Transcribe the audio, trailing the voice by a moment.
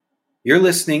You're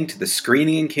listening to the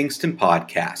Screening in Kingston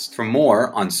podcast. For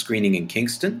more on Screening in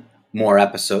Kingston, more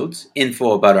episodes,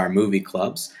 info about our movie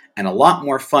clubs, and a lot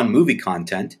more fun movie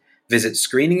content, visit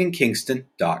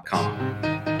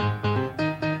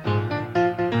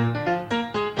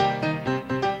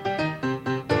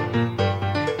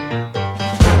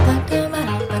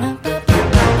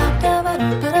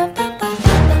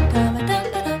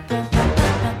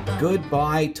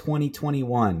Goodbye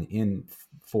 2021 in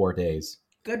 4 days.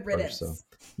 Good riddance. So.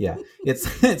 Yeah, it's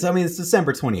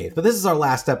December 28th, but this is our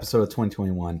last episode of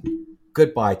 2021.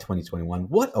 Goodbye 2021.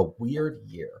 What a weird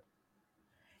year.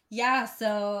 Yeah,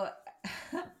 so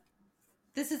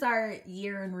this is our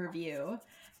year in review.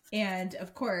 And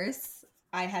of course,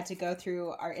 I had to go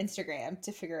through our Instagram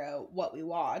to figure out what we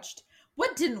watched.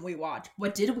 What didn't we watch?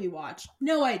 What did we watch?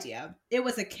 No idea. It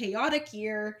was a chaotic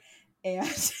year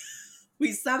and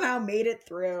we somehow made it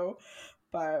through.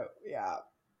 But yeah.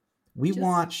 We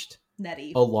watched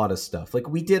nutty. A lot of stuff. Like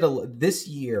we did this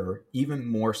year, even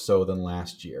more so than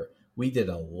last year, we did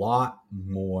a lot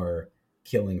more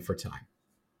killing for time.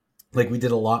 Like we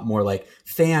did a lot more like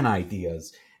fan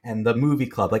ideas and the movie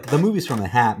club. Like the Movies from the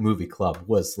Hat movie club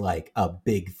was like a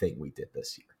big thing we did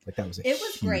this year. Like that was a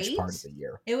huge part of the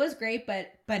year. It was great, but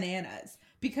bananas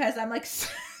because I'm like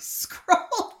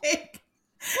scrolling.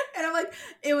 And I'm like,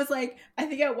 it was like, I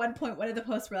think at one point, one of the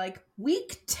posts were like,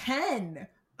 week 10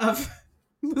 of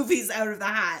Movies Out of the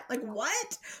Hat. Like,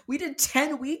 what? We did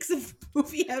 10 weeks of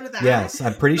movie Out of the Hat? Yes,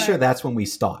 I'm pretty sure that's when we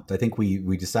stopped. I think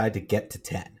we decided to get to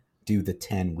 10, do the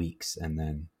 10 weeks, and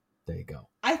then there you go.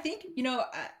 I think,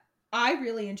 I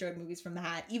really enjoyed Movies from the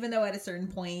Hat, even though at a certain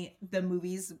point, the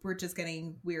movies were just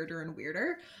getting weirder and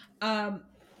weirder.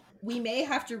 We may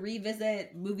have to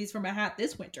revisit Movies from a Hat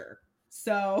this winter.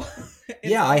 So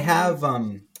yeah, I have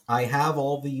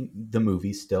all the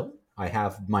movies still. I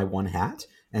have my one hat,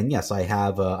 and yes, I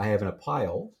have in a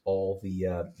pile all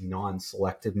the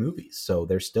non-selected movies. So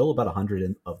there's still about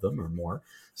 100 of them or more.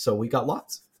 So we got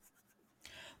lots.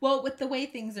 Well, with the way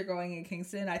things are going in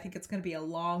Kingston, I think it's going to be a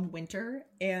long winter,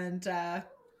 and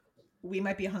we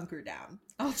might be hunkered down.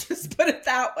 I'll just put it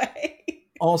that way.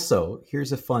 Also,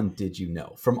 here's a fun did you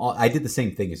know? I did the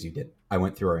same thing as you did. I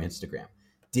went through our Instagram.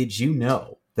 Did you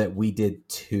know that we did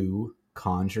 2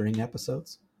 Conjuring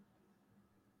episodes?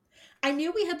 I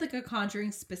knew we had like a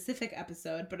Conjuring specific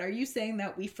episode, but are you saying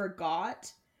that we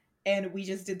forgot and we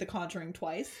just did the Conjuring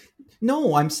twice?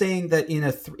 No, I'm saying that in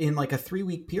like a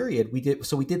 3-week period we did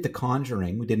the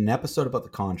Conjuring. We did an episode about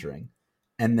the Conjuring,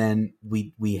 and then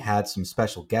we had some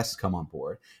special guests come on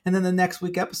board, and then the next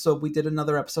week episode we did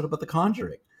another episode about the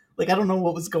Conjuring. Like I don't know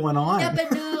what was going on. Yeah,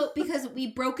 but no, because we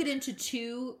broke it into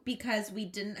 2 because we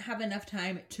didn't have enough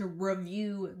time to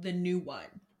review the new one.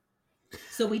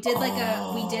 So we did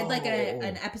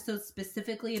an episode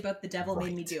specifically about The Devil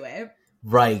Made Me Do It.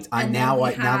 Right. Now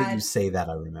that you say that,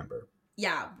 I remember.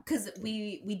 Yeah, because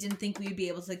we didn't think we'd be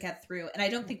able to get through, and I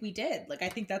don't think we did. Like I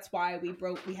think that's why we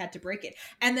had to break it.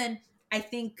 And then I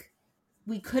think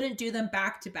we couldn't do them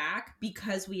back to back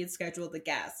because we had scheduled the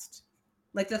guest.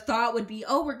 Like the thought would be,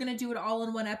 oh, we're going to do it all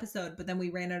in one episode, but then we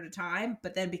ran out of time.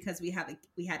 But then because we had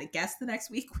a guest the next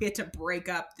week, we had to break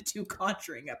up the 2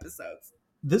 Conjuring episodes.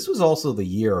 This was also the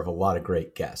year of a lot of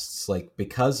great guests, like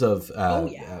because of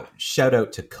shout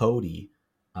out to Cody,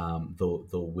 the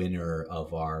winner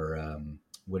of our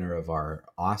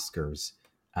Oscars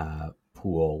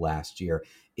pool last year.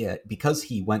 Because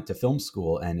he went to film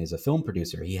school and is a film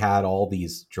producer, he had all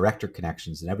these director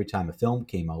connections, and every time a film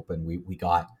came open, we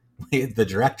got the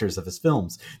directors of his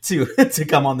films to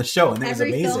come on the show, and it was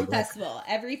amazing.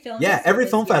 Every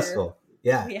film festival.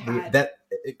 Yeah,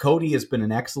 Cody has been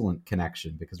an excellent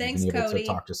connection because we've been able to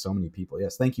talk to so many people.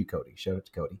 Yes, thank you, Cody. Shout out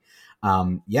to Cody.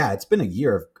 It's been a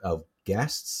year of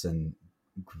guests and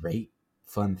great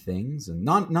fun things, and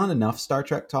not enough Star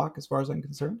Trek talk as far as I'm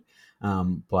concerned,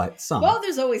 but some. Well,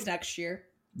 there's always next year.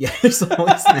 Yeah, there's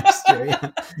always next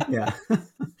year. Yeah.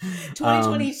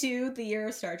 2022, the year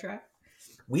of Star Trek.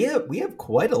 We have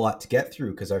quite a lot to get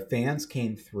through because our fans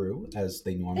came through as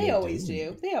they normally do. They always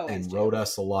do. And wrote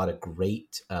us a lot of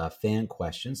great fan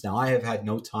questions. Now, I have had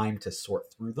no time to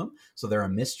sort through them, so they're a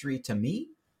mystery to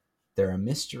me. They're a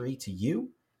mystery to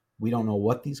you. We don't know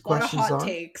what these questions are. Hot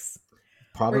takes.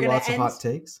 Probably lots of hot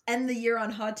takes. End the year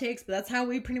on hot takes, but that's how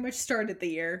we pretty much started the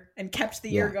year and kept the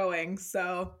year going.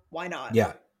 So why not?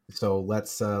 Yeah. So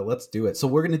let's do it. So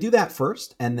we're going to do that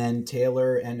first, and then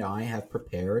Taylor and I have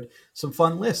prepared some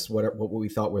fun lists. What we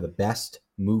thought were the best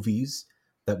movies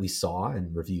that we saw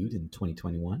and reviewed in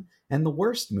 2021, and the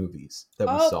worst movies that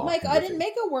we saw. Oh, Mike, I didn't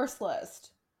make a worst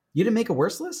list. You didn't make a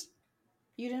worst list?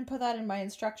 You didn't put that in my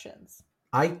instructions.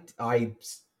 I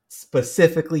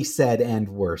specifically said "and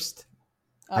worst."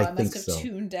 Oh, I I think must have so.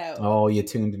 tuned out. Oh, you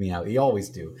tuned me out. You always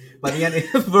do. By the end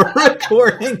of the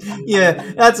recording,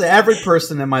 yeah, that's every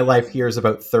person in my life hears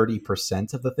about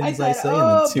 30% of the things I say, and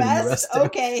then tune the rest out.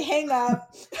 Okay, hang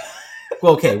up.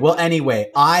 Okay. Well, anyway,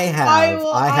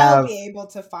 I'll be able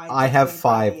to find. I have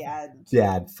something by 5 the end.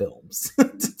 dad films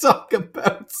to talk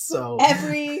about. So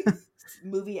Every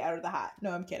movie out of the hat.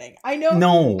 No, I'm kidding. I know.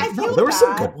 no, I feel there were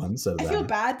some bad. good ones. So I feel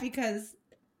bad because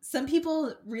some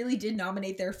people really did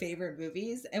nominate their favorite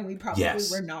movies, and we probably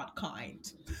were not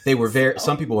kind. They were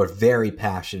some people were very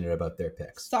passionate about their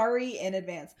picks. Sorry in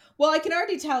advance. Well, I can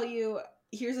already tell you,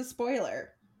 here's a spoiler.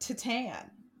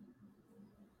 Titan.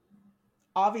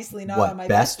 Obviously not on my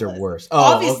best or list. worst? Oh,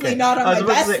 obviously not on my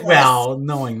best list. Well,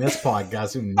 knowing this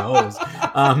podcast, who knows?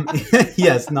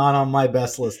 Yes, not on my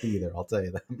best list either. I'll tell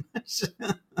you that much.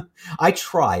 I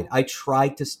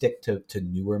tried to stick to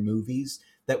newer movies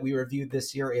that we reviewed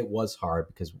this year. It was hard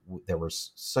because there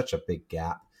was such a big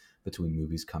gap between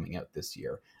movies coming out this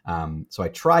year. So I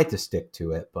tried to stick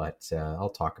to it, but I'll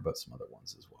talk about some other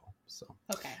ones as well. So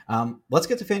okay, let's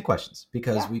get to fan questions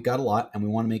because we got a lot and we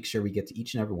want to make sure we get to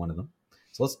each and every one of them.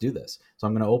 So let's do this. So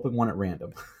I'm going to open one at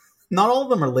random. Not all of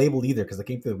them are labeled either because they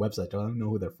came through the website. I don't even know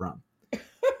who they're from.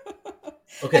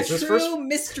 Okay, so this first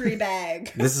mystery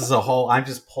bag. This is a whole. I'm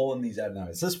just pulling these out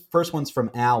now. So this first one's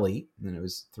from Allie, and it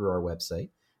was through our website.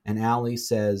 And Allie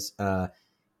says,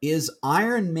 "Is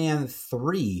Iron Man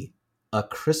 3 a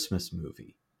Christmas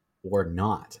movie or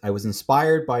not? I was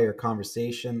inspired by your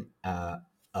conversation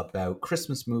about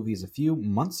Christmas movies a few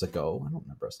months ago. I don't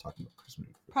remember us talking about Christmas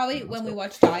movies. Probably when we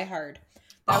watched Die Hard.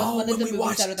 That was one of the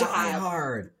movies out of the Die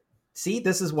Hard. See,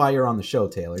 this is why you're on the show,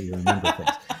 Taylor. You remember things.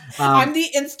 I'm the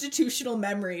institutional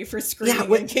memory for screening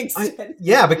in Kingston.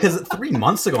 Because 3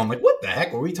 months ago, I'm like, what the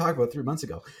heck were we talking about 3 months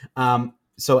ago?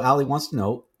 So Allie wants to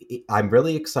know, I'm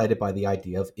really excited by the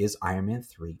idea of, is Iron Man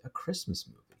 3 a Christmas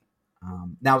movie?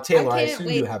 Now, Taylor, I assume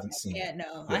you haven't seen it.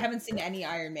 No, I haven't seen any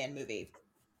Iron Man movie.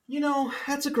 You know,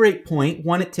 that's a great point.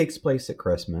 One, it takes place at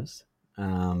Christmas.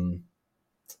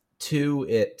 Two,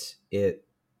 it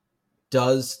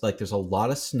does, like, there's a lot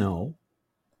of snow.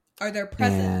 Are there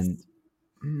presents?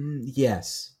 And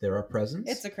yes, there are presents.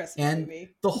 It's a Christmas movie.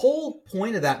 The whole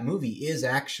point of that movie is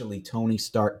actually Tony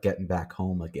Stark getting back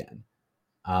home again.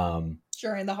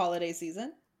 During the holiday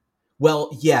season? Well,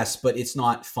 yes, but it's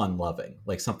not fun-loving.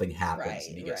 Like, something happens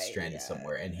and he gets stranded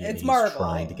somewhere and he's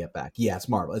trying to get back. Yeah, it's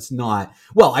Marvel. It's not...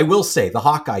 Well, I will say, the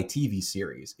Hawkeye TV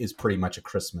series is pretty much a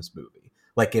Christmas movie.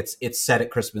 Like, it's set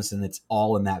at Christmas and it's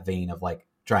all in that vein of, like,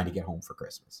 trying to get home for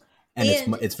Christmas. And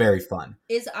it's very fun.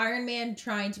 Is Iron Man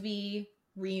trying to be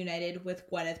reunited with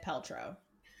Gwyneth Paltrow?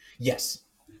 Yes.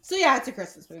 So yeah, it's a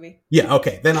Christmas movie. Yeah,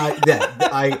 okay. Then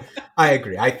I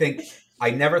agree. I think I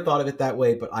never thought of it that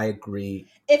way, but I agree.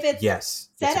 If it's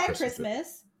it's set at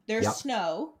Christmas, there's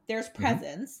snow, there's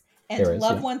presents, and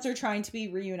loved ones are trying to be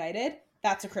reunited,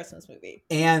 that's a Christmas movie.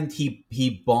 And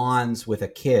he bonds with a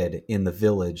kid in the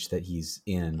village that he's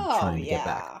in trying to get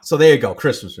back. So there you go,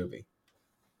 Christmas movie.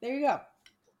 There you go.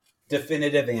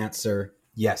 Definitive answer.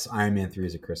 Yes, Iron Man 3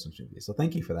 is a Christmas movie. So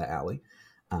thank you for that, Allie.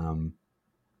 All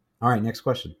right, next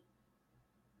question.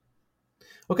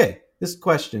 Okay, this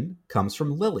question comes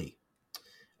from Lily.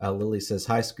 Lily says,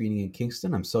 "Hi, Screening in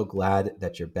Kingston. I'm so glad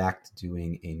that you're back to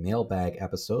doing a mailbag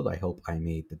episode. I hope I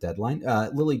made the deadline."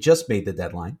 Lily just made the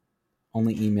deadline.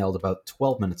 Only emailed about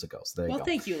 12 minutes ago. So there you go. Well,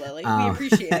 thank you, Lily. We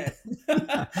appreciate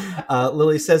it.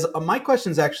 Lily says, "My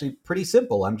question is actually pretty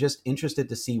simple. I'm just interested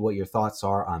to see what your thoughts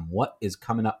are on what is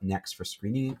coming up next for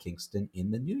Screening in Kingston in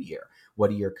the new year. What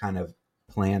are your kind of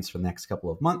plans for the next couple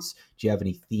of months? Do you have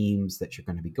any themes that you're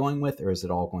going to be going with, or is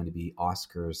it all going to be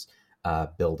Oscars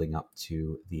building up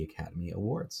to the Academy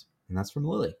Awards?" And that's from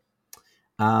Lily.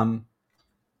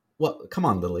 Well, come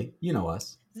on, Lily. You know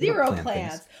us. Zero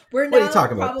plans. We're now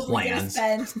probably going to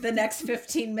spend the next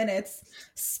 15 minutes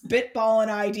spitballing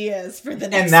ideas for the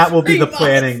next. And that will be the months.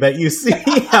 Planning that you see.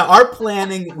 Yeah, our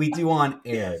planning we do on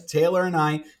air. Taylor and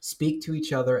I speak to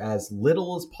each other as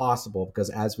little as possible because,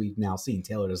 as we've now seen,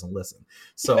 Taylor doesn't listen.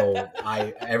 So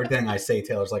everything I say,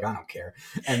 Taylor's like, "I don't care,"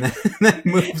 and then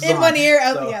moves in on. one ear,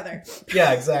 out the other.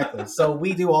 Yeah, exactly. So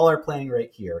we do all our planning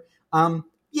right here.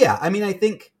 Yeah, I mean, I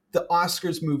think the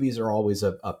Oscars movies are always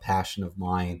a passion of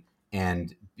mine,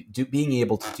 and being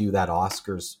able to do that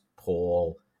Oscars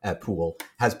pool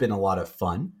has been a lot of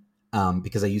fun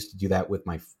because I used to do that with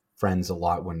my friends a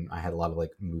lot when I had a lot of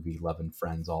like movie loving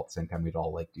friends all at the same time. We'd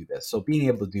all like do this. So being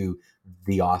able to do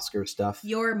the Oscar stuff,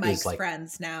 you're Mike's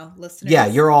friends now, listeners. Yeah,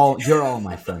 you're all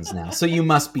my friends now. So you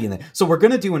must be in there. So we're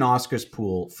going to do an Oscars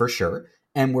pool for sure,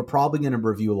 and we're probably going to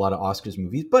review a lot of Oscars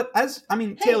movies. But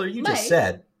Taylor, you just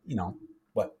said.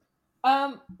 what?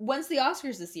 When's the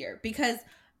Oscars this year? Because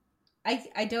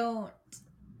I don't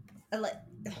like.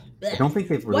 I don't think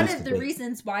they've released One of the a date.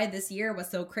 reasons why this year was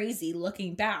so crazy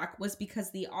looking back was because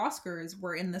the Oscars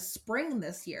were in the spring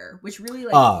this year, which really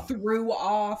threw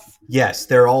off. Yes,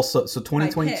 they're also, so my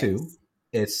 2022, picks.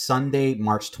 it's Sunday,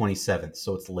 March 27th,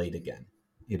 so it's late again.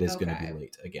 It is going to Okay. be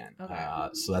late again. Okay.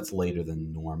 So that's later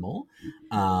than normal.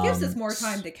 Gives us more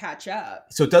time to catch up.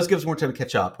 So it does give us more time to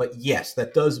catch up. But yes,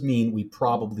 that does mean we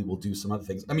probably will do some other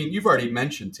things. I mean, you've already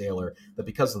mentioned, Taylor, that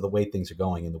because of the way things are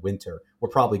going in the winter, we're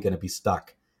probably going to be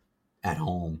stuck at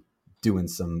home doing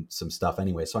some stuff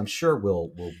anyway. So I'm sure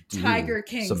we'll do Tiger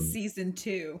King some... season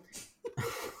 2.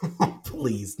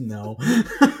 Please no.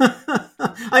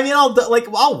 I mean,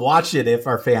 I'll watch it if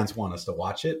our fans want us to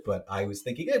watch it, but I was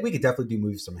thinking we could definitely do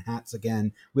Movies from Hats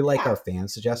again. We like our fan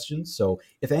suggestions, so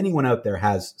if anyone out there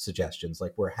has suggestions,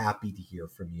 like, we're happy to hear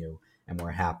from you, and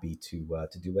we're happy to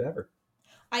do whatever.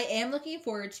 I am looking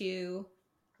forward to,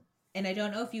 and I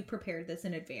don't know if you prepared this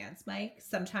in advance, Mike.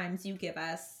 Sometimes you give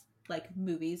us like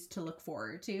movies to look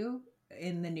forward to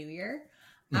in the new year.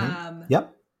 Mm-hmm.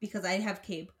 Yep. Because I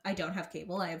don't have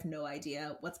cable. I have no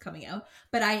idea what's coming out.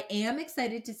 But I am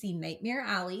excited to see Nightmare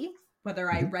Alley.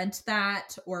 Whether I rent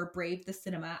that or brave the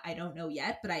cinema, I don't know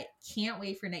yet. But I can't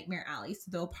wait for Nightmare Alley. So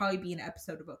there'll probably be an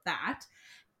episode about that.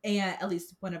 And at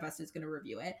least one of us is going to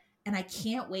review it. And I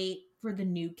can't wait for the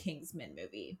new Kingsman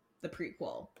movie, the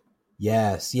prequel.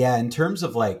 Yes. Yeah. In terms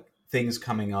of like things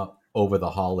coming up over the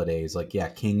holidays, like, yeah,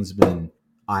 Kingsman,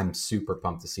 I'm super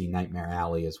pumped to see. Nightmare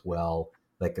Alley as well.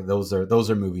 Like, those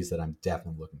are movies that I'm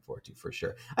definitely looking forward to for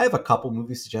sure. I have a couple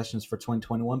movie suggestions for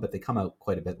 2021, but they come out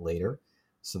quite a bit later,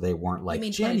 so they weren't like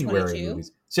January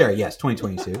movies. Sorry, yes,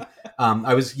 2022.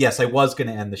 I was going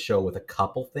to end the show with a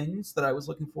couple things that I was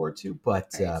looking forward to, but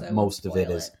right, so most of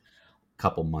it is a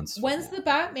couple months. When's the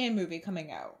Batman movie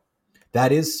coming out?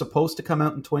 That is supposed to come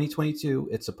out in 2022.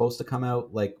 It's supposed to come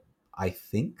out, like, I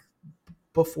think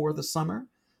before the summer.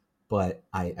 But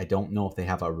I don't know if they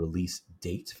have a release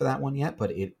date for that one yet, but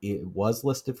it was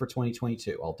listed for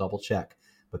 2022. I'll double check,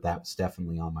 but that was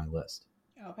definitely on my list.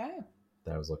 Okay.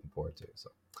 That I was looking forward to. So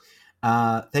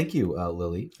thank you,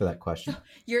 Lily, for that question.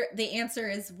 The answer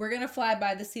is we're going to fly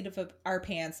by the seat of our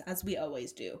pants, as we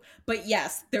always do. But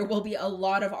yes, there will be a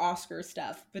lot of Oscar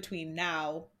stuff between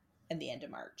now and the end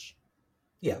of March.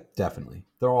 Yeah, definitely.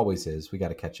 There always is. We got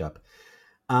to catch up.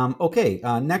 Okay,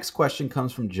 next question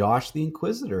comes from Josh the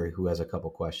Inquisitor, who has a couple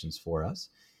questions for us.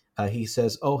 He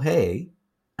says, what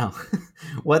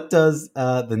does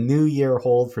the new year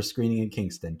hold for screening in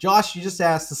Kingston? Josh, you just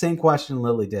asked the same question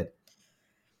Lily did.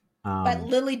 But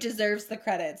Lily deserves the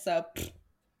credit, so...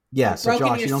 Yeah, so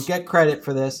Josh, you don't get credit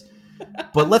for this.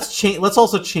 But let's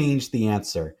also change the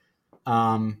answer.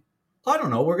 I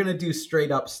don't know. We're going to do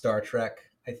straight up Star Trek.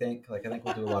 I think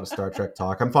we'll do a lot of Star Trek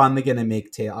talk. I'm finally going to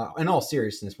make Taylor, in all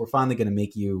seriousness, we're finally going to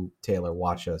make you, Taylor,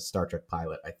 watch a Star Trek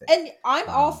pilot, I think. And I'm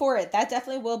all for it. That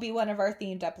definitely will be one of our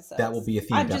themed episodes. That will be a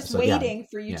themed episode. I'm just waiting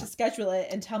for you to schedule it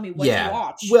and tell me what to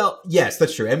watch. Well, yes,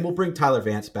 that's true. And we'll bring Tyler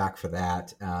Vance back for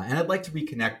that. And I'd like to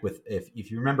reconnect with, if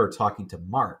you remember talking to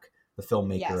Mark, the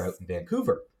filmmaker out in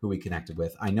Vancouver, who we connected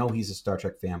with. I know he's a Star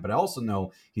Trek fan, but I also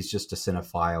know he's just a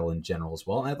cinephile in general as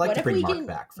well. And I'd like to bring Mark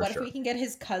back for sure. What if we can get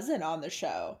his cousin on the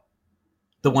show?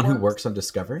 The one who works on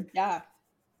Discovery? Yeah.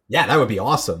 Yeah, that would be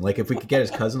awesome. Like, if we could get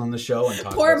his cousin on the show and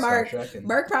talk Poor about Mark. Star Trek.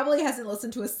 Mark probably hasn't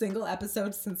listened to a single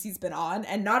episode since he's been on.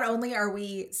 And not only are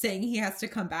we saying he has to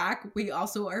come back, we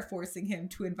also are forcing him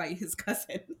to invite his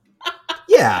cousin.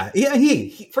 Yeah,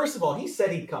 he first of all, he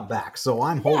said he'd come back, so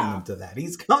I'm holding him to that.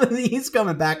 He's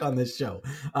coming back on this show.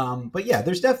 But yeah,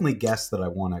 there's definitely guests that I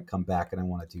want to come back and I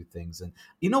want to do things. And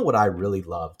you know what I really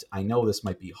loved? I know this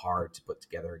might be hard to put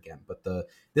together again, but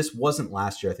this wasn't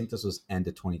last year. I think this was end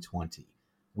of 2020.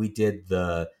 We did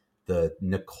the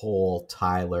Nicole,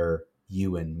 Tyler,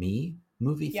 you and me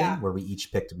movie thing where we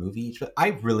each picked a movie each. I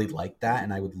really liked that,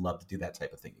 and I would love to do that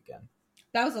type of thing again.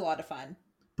 That was a lot of fun.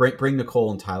 Bring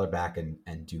Nicole and Tyler back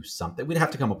and do something. We'd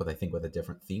have to come up with a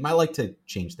different theme. I like to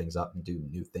change things up and do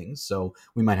new things, so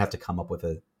we might have to come up with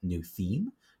a new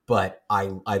theme. But I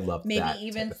love maybe that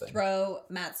even type of thing. Throw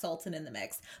Matt Sultan in the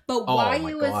mix. But why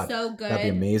it was so good? That'd be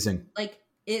amazing. Like,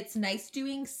 it's nice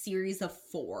doing series of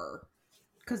 4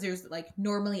 because there's like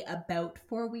normally about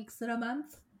 4 weeks in a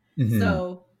month. Mm-hmm.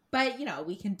 So. But,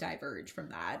 we can diverge from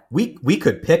that. We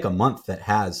could pick a month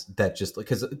that just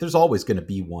because there's always going to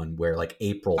be one where like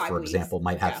April, for example,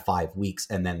 might have 5 weeks.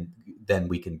 And then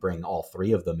we can bring all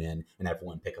 3 of them in and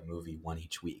everyone pick a movie, one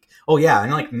each week. Oh, yeah.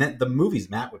 And like the movies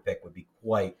Matt would pick would be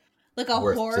quite like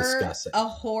worth discussing. A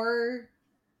horror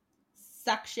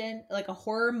section, like a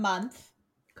horror month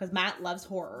because Matt loves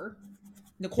horror,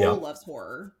 Nicole Yeah. loves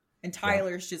horror, and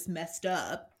Tyler's just messed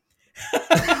up.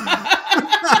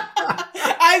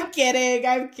 I'm kidding.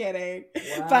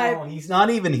 Wow, But he's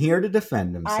not even here to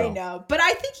defend himself. I know, but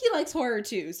I think he likes horror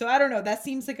too. So I don't know. That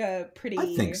seems like a pretty.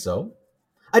 I think so.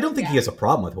 I don't think he Yeah. has a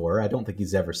problem with horror. I don't think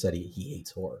he's ever said he hates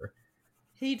horror.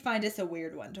 He'd find us a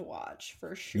weird one to watch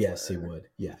for sure. Yes, he would.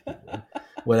 Yeah, he would.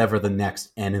 Whatever the next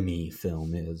Enemy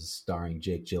film is, starring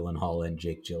Jake Gyllenhaal and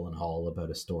Jake Gyllenhaal, about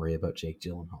a story about Jake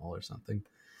Gyllenhaal or something.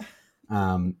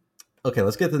 Okay,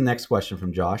 let's get to the next question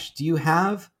from Josh. Do you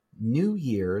have New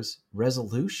Year's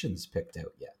resolutions picked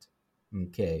out yet?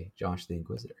 Okay, Josh the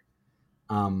Inquisitor.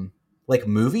 Like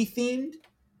movie themed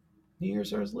New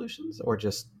Year's resolutions, or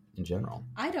just in general?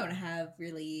 I don't have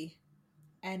really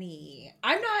any.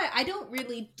 I don't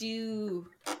really do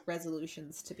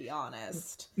resolutions, to be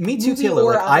honest. Me too, Movie Taylor.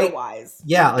 or Like, otherwise.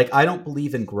 I don't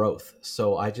believe in growth,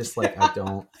 so I just I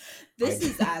don't. This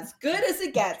is as good as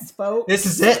it gets, folks. This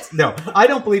is it. No, I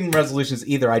don't believe in resolutions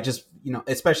either. I just,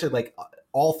 especially like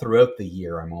all throughout the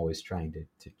year, I'm always trying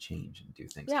to change and do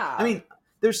things. Yeah. I mean,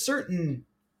 there's certain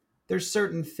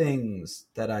things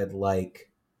that I'd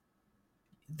like.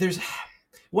 There's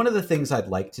one of the things I'd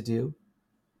like to do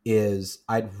is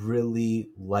I'd really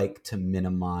like to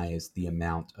minimize the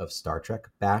amount of Star Trek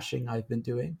bashing I've been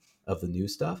doing of the new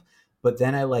stuff. But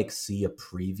then I see a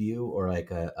preview or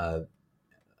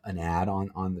an ad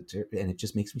on the, and it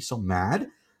just makes me so mad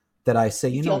that I say,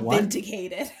 you know what?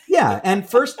 Vindicated. Yeah. And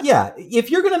first, if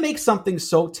you're going to make something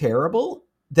so terrible,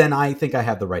 then I think I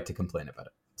have the right to complain about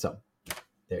it. So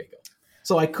there you go.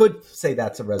 So I could say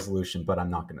that's a resolution, but I'm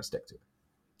not going to stick to it.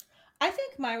 I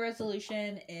think my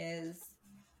resolution is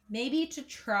maybe to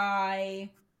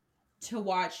try to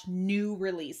watch new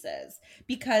releases,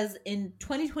 because in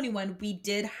 2021 we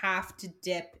did have to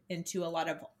dip into a lot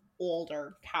of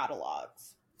older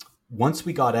catalogs. Once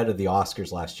we got out of the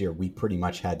Oscars last year, we pretty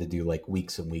much had to do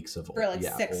weeks and weeks of for 6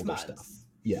 older months. stuff.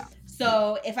 Yeah.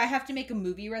 So if I have to make a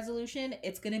movie resolution,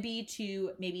 it's going to be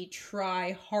to maybe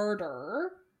try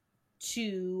harder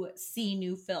to see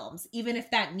new films, even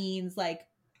if that means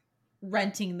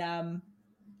renting them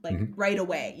right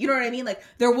away. You know what I mean?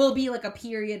 There will be a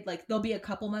period, they'll be a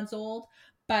couple months old,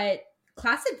 but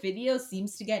Classic Video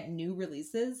seems to get new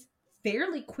releases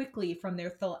fairly quickly from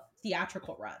their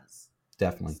theatrical runs.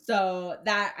 Definitely. So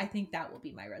I think that will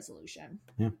be my resolution.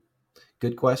 Yeah.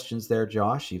 Good questions there,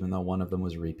 Josh, even though one of them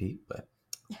was a repeat, but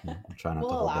we'll try not to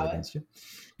hold that against you.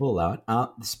 We'll allow it.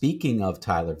 Speaking of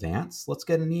Tyler Vance, let's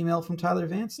get an email from Tyler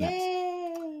Vance next. Yay!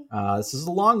 This is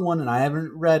a long one, and I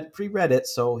haven't pre-read it,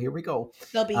 so here we go.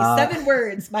 There'll be 7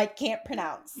 words Mike can't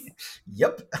pronounce.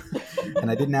 Yep.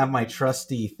 And I didn't have my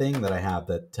trusty thing that I have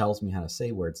that tells me how to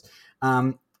say words.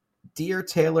 Dear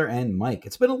Taylor and Mike,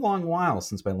 it's been a long while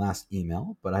since my last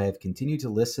email, but I have continued to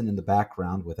listen in the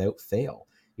background without fail.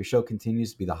 Your show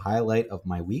continues to be the highlight of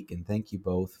my week, and thank you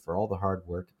both for all the hard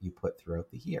work you put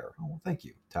throughout the year. Oh, well, thank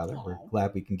you, Tyler. Aww. We're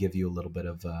glad we can give you a little bit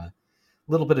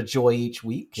of joy each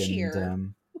week. Cheer.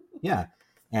 And yeah,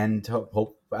 and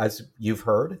hope, as you've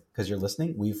heard, because you're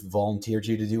listening, we've volunteered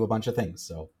you to do a bunch of things.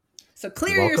 So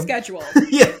clear your schedule.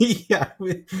 yeah.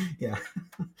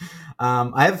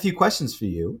 I have a few questions for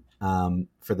you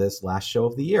for this last show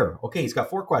of the year. Okay, he's got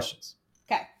 4 questions.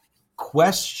 Okay.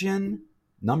 Question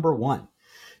number 1.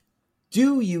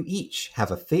 Do you each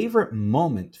have a favorite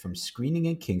moment from screening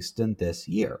in Kingston this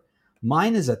year?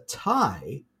 Mine is a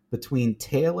tie between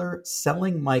Taylor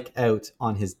selling Mike out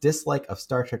on his dislike of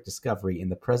Star Trek Discovery in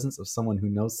the presence of someone who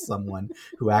knows someone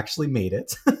who actually made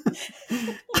it,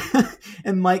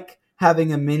 and Mike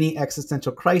having a mini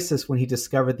existential crisis when he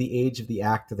discovered the age of the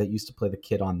actor that used to play the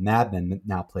kid on Mad Men that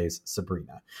now plays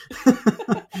Sabrina.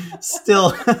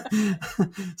 Still,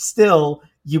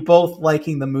 you both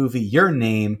liking the movie Your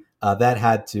Name, that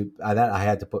I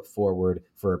had to put forward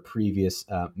for a previous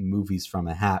Movies from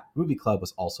a Hat movie club,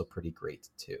 was also pretty great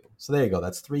too. So there you go.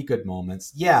 That's 3 good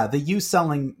moments. Yeah, the you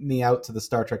selling me out to the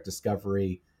Star Trek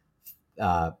Discovery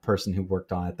person who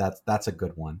worked on it, that's a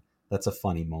good one. That's a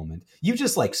funny moment. You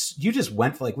just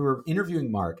went for we were interviewing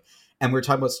Mark and we were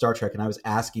talking about Star Trek and I was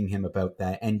asking him about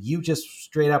that, and you just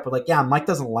straight up were like, yeah, Mike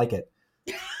doesn't like it.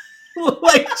 It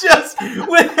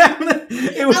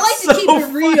was I like to keep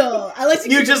it real. I like to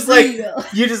keep it real.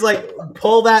 You just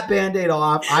pull that Band-Aid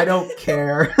off. I don't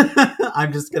care.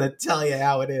 I'm just gonna tell you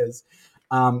how it is.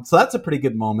 So that's a pretty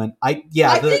good moment. I think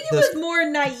it was more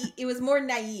naive. It was more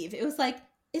naive. It was like,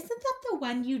 isn't that the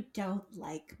one you don't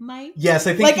like, Mike? Yes,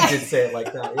 I think Like, you did say it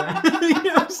like that.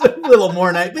 Yeah, it's a little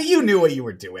more nice, but you knew what you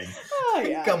were doing. Oh,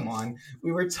 yeah. Come on,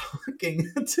 we were talking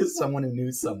to someone who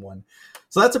knew someone,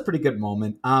 so that's a pretty good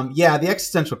moment. Yeah, the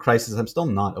existential crisis. I'm still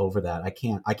not over that. I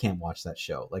can't watch that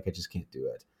show. Like, I just can't do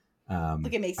it.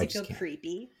 Like, it makes I you just feel can't.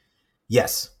 creepy.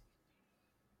 Yes,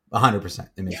 100%.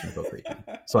 It makes me feel creepy,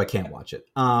 so I can't watch it.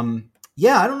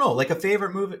 Yeah, I don't know. Like, a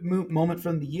favorite moment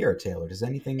from the year, Taylor. Does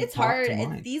anything? It's pop hard. to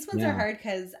mind? These ones are hard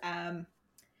because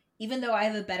even though I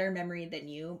have a better memory than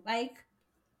you, Mike,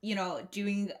 you know,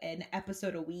 doing an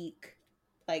episode a week,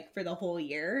 like for the whole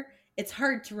year, it's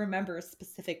hard to remember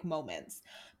specific moments.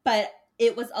 But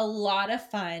it was a lot of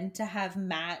fun to have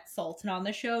Matt Sultan on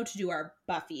the show to do our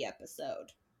Buffy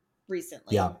episode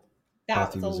recently. Yeah.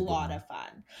 That Buffy was a was a good lot one. of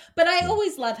fun. But I Yeah.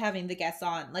 always love having the guests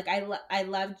on. Like, I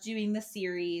loved doing the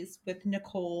series with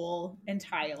Nicole and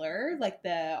Tyler, like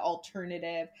the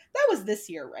alternative. That was this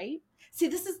year, right? See,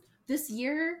 this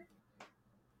year,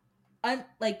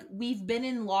 like, we've been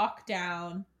in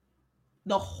lockdown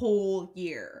the whole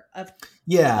year of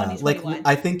Yeah, like 2021.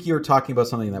 I think you're talking about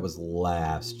something that was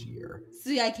last year.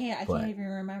 See, I can't But- even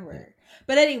remember.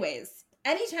 But anyways,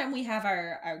 anytime we have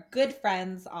our good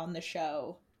friends on the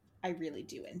show, I really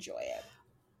do enjoy it.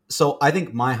 So I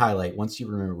think my highlight, once you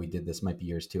remember we did this, might be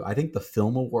yours too. I think the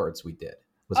film awards we did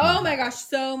was Oh my highlight. gosh,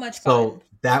 so much fun. So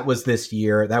that was this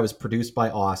year. That was produced by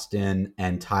Austin,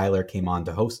 and Tyler came on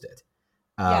to host it.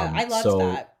 Yeah, I loved so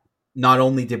that. Not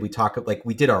only did we talk, like,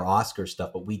 we did our Oscar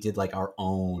stuff, but we did like our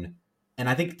own. And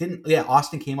I think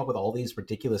Austin came up with all these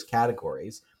ridiculous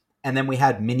categories, and then we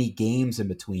had mini games in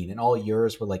between, and all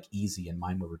yours were like easy, and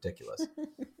mine were ridiculous.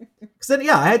 Because then,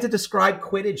 I had to describe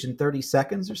Quidditch in 30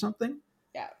 seconds or something.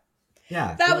 Yeah.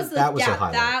 Yeah, That was a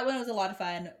highlight. that one was a lot of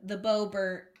fun. The Bo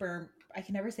I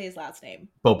can never say his last name.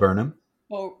 Bo Burnham.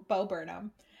 Bo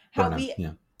Burnham.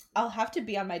 Yeah. I'll have to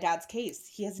be on my dad's case.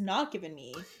 He has not given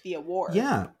me the award.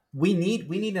 Yeah, we need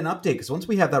an update, because once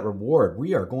we have that reward,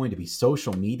 we are going to be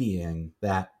social mediaing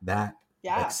that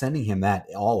Yeah. like sending him that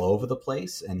all over the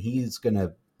place, and he's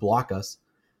gonna block us.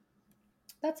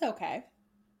 That's okay.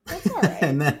 That's all right.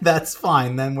 And then that's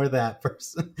fine. Then we're that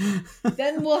person.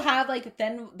 Then we'll have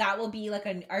then that will be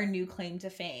like our new claim to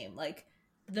fame, like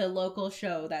the local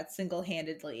show that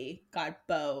single-handedly got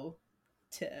Bo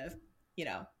to,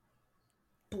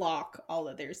 block all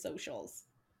of their socials.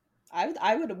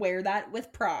 I would wear that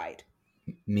with pride.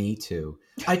 Me too.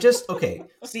 Okay.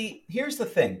 See, here's the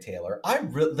thing, Taylor.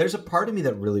 There's a part of me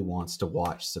that really wants to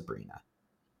watch Sabrina.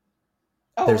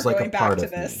 Oh, There's we're like going a back part to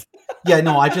of this. me. Yeah,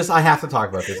 no, I have to talk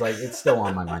about this. Like, it's still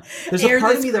on my mind. There's Air a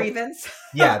part this of me that grievance.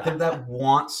 that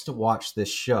wants to watch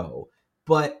this show,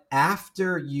 but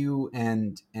after you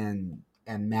and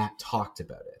Matt talked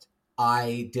about it,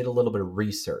 I did a little bit of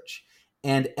research,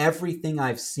 and everything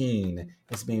I've seen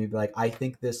has made me be like, I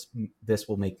think this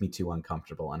will make me too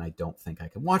uncomfortable, and I don't think I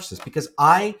can watch this, because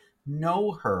I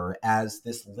know her as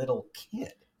this little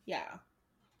kid. Yeah.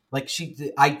 Like,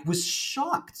 I was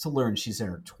shocked to learn she's in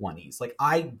her 20s. Like,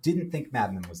 I didn't think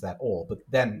Mad Men was that old, but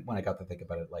then when I got to think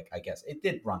about it, like, I guess it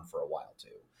did run for a while too.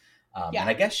 Yeah. And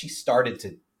I guess she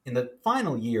started in the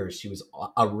final years, she was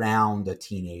around a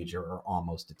teenager or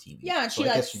almost a teenager. Yeah, and So she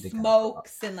I like guess she did kind of grow up.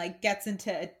 smokes and like gets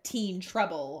into teen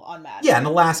trouble on Mad. Yeah, in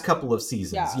the last couple of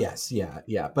seasons. Yeah. Yes,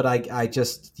 yeah. But I can't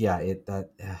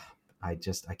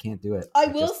do it. I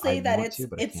will say that want to,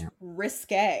 but I it's can't.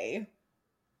 risque.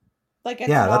 Like,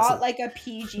 it's Yeah, not like a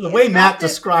PG. The way It's Matt not the-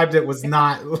 described it was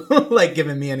not like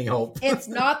giving me any hope. It's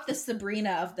not the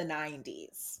Sabrina of the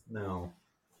 90s. No.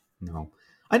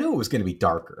 I knew it was going to be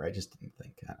darker. I just didn't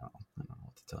think. I don't know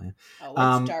what to tell you.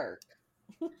 Oh, it's dark.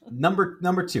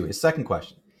 Number 2, his second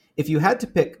question. If you had to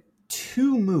pick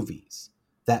 2 movies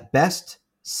that best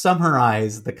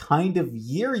summarize the kind of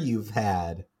year you've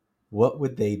had, what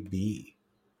would they be?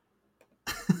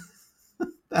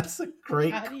 That's a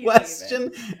great How do you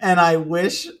question, and I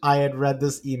wish I had read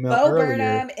this email Bo earlier.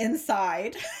 Burnham,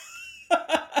 Inside.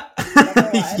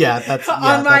 Number one. Yeah, that's on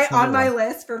that's my number one.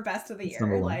 list for best of the That's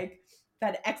number year. one. Like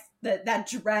that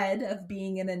dread of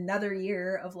being in another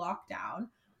year of lockdown.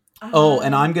 Oh,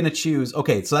 and I'm going to choose.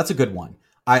 Okay, so that's a good one.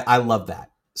 I love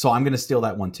that. So I'm going to steal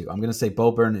that one too. I'm going to say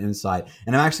Bo Burnham Inside,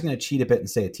 and I'm actually going to cheat a bit and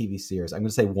say a TV series. I'm going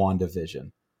to say WandaVision.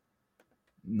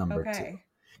 Number 2.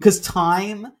 Because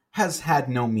time has had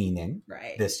no meaning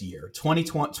Right. this year.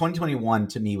 2021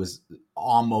 to me was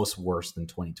almost worse than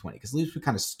 2020, because at least we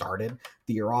kind of started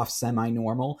the year off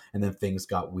semi-normal, and then things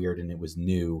got weird and it was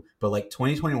new. But like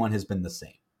 2021 has been the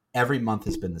same. Every month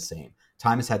has been the same.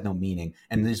 Time has had no meaning,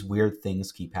 and these weird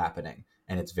things keep happening,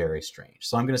 and it's very strange.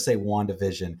 So I'm going to say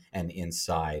WandaVision and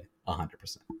Inside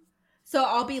 100%. So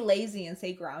I'll be lazy and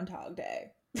say Groundhog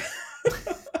Day.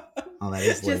 Oh, that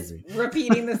is Just lazy.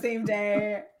 repeating the same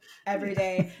day every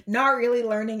day, not really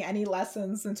learning any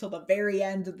lessons until the very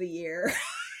end of the year.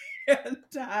 And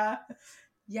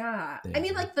yeah, I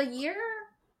mean, like the year,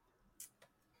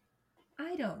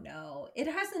 I don't know. It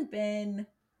hasn't been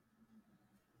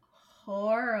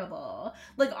horrible.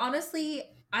 Like, honestly,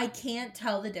 I can't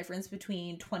tell the difference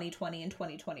between 2020 and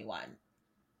 2021.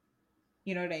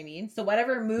 You know what I mean? So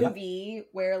whatever movie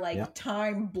where like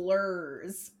time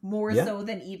blurs more so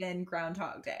than even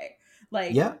Groundhog Day.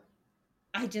 Like,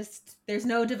 I just, there's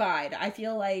no divide. I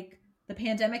feel like the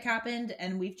pandemic happened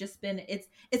and we've just been,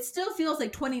 it still feels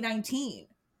like 2019.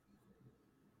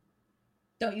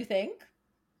 Don't you think?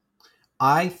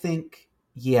 I think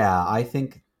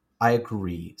I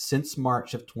agree. Since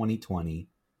March of 2020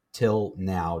 till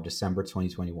now, December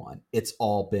 2021, it's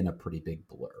all been a pretty big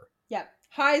blur. Yeah.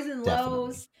 Highs and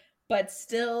lows, but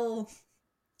still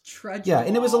trudging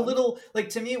and it was a along. little, like,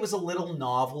 to me, it was a little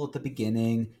novel at the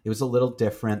beginning. It was a little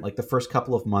different. Like, the first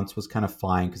couple of months was kind of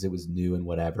fine because it was new and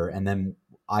whatever. And then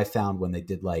I found when they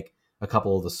did, like, a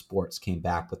couple of the sports came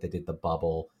back, but they did the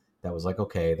bubble. That was like,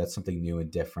 okay, that's something new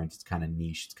and different. It's kind of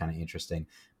niche. It's kind of interesting.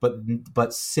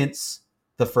 But since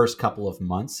the first couple of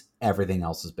months, everything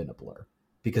else has been a blur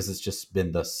because it's just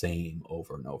been the same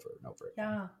over and over and over again.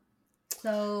 Yeah.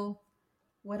 So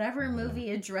whatever movie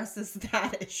addresses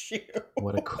that issue.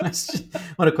 What a question.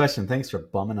 What a question. Thanks for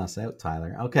bumming us out,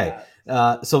 Tyler. Okay.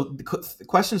 So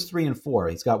questions 3 and 4.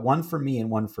 He's got one for me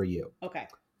and one for you. Okay.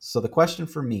 So the question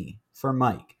for me, for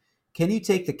Mike, can you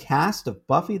take the cast of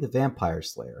Buffy the Vampire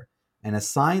Slayer and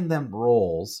assign them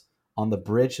roles on the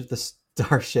bridge of the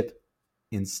starship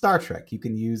in Star Trek? You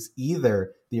can use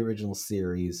either the original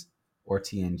series or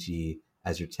TNG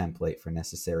as your template for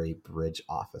necessary bridge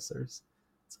officers.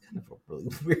 It's kind of a really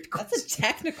weird question. That's a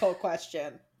technical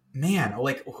question. Man,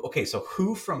 like, okay, so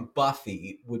who from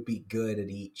Buffy would be good at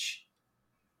each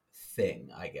thing,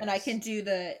 I guess? And I can do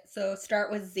so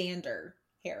start with Xander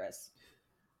Harris.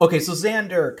 Okay, so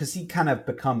Xander, because he kind of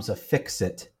becomes a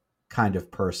fix-it kind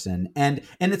of person. And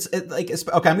it's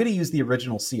okay, I'm going to use the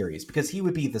original series because he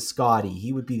would be the Scotty.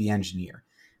 He would be the engineer.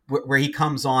 Where he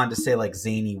comes on to say like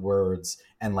zany words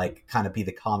and like kind of be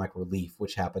the comic relief,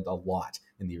 which happened a lot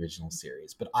in the original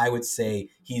series. But I would say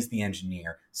he's the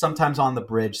engineer, sometimes on the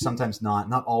bridge, sometimes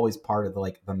not always part of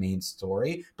the main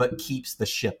story, but keeps the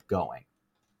ship going.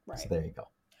 Right. So there you go.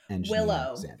 Engineer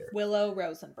Willow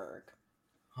Rosenberg.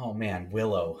 Oh man,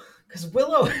 Willow, because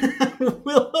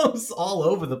Willow's all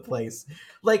over the place.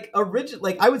 Like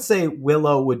I would say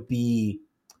Willow would be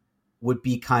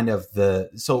kind of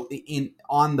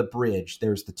on the bridge.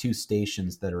 There's the 2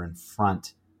 stations that are in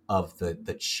front of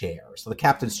the chair. So the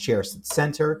captain's chair sits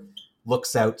center,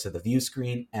 looks out to the view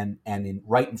screen, and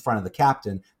right in front of the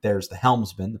captain, there's the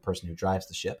helmsman, the person who drives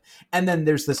the ship, and then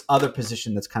there's this other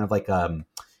position that's kind of like a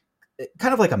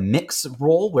mix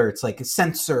role where it's like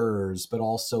sensors, but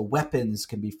also weapons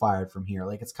can be fired from here.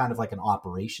 Like it's kind of like an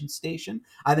operations station.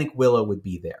 I think Willow would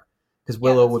be there because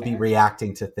Willow would be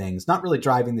reacting to things, not really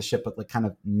driving the ship, but like kind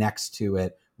of next to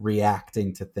it,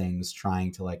 reacting to things,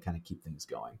 trying to like kind of keep things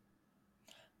going.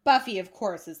 Buffy, of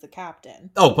course, is the captain.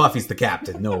 Oh, Buffy's the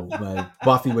captain. No,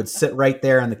 Buffy would sit right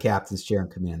there in the captain's chair and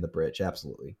command the bridge.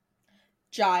 Absolutely.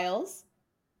 Giles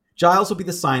will be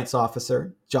the science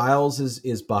officer. Giles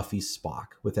is Buffy's Spock,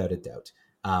 without a doubt.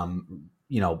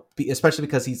 Especially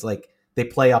because he's like, they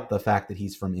play up the fact that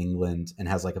he's from England and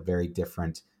has like a very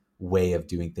different way of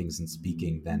doing things and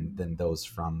speaking than those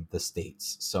from the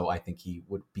States. So I think he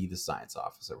would be the science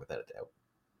officer, without a doubt.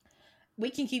 We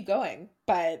can keep going,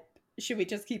 but should we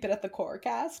just keep it at the core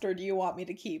cast, or do you want me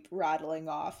to keep rattling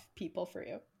off people for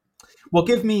you? Well,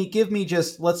 give me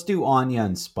just, let's do Anya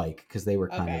and Spike because they were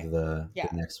kind of the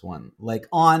next one. Like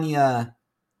Anya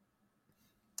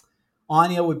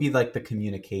would be like the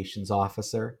communications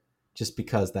officer, just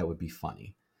because that would be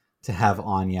funny to have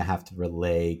Anya have to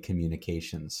relay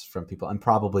communications from people and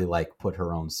probably like put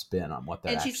her own spin on what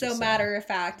that. And she's so matter of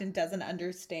fact and doesn't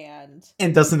understand.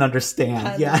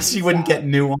 Yeah, she wouldn't get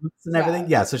nuance and everything.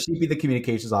 Yeah, so she'd be the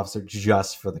communications officer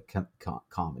just for the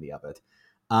comedy of it.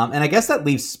 And I guess that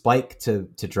leaves Spike to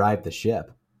drive the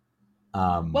ship.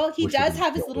 Well, he does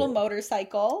have his little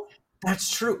motorcycle.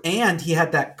 That's true. And he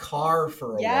had that car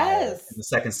for a while in the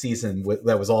second season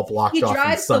that was all blocked off. He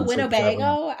drives the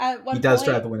Winnebago at one point. He does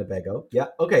drive the Winnebago. Yeah.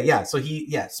 Okay. Yeah. So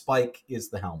Spike is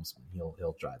the helmsman.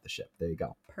 He'll drive the ship. There you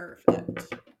go.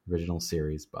 Perfect. Original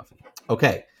series Buffy.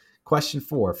 Okay. Question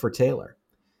 4 for Taylor.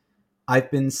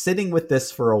 I've been sitting with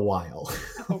this for a while.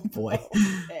 Oh boy.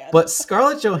 But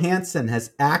Scarlett Johansson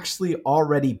has actually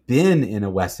already been in a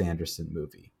Wes Anderson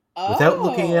movie. Without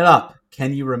looking it Oh. up,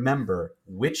 can you remember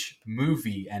which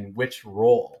movie and which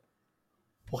role?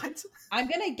 What? I'm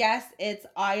gonna guess it's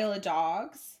Isle of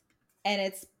Dogs, and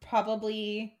it's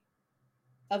probably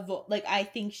like I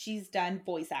think she's done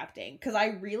voice acting because I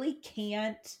really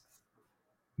can't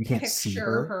You can't see picture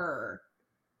her? her,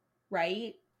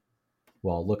 right?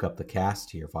 Well, look up the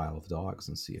cast here, Isle of Dogs,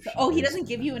 and see if she Oh, he is doesn't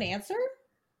give in you it. an answer?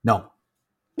 No.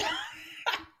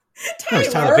 No,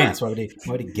 it's Tyler Vance. Why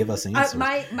would he give us answers?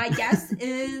 My guess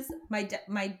is my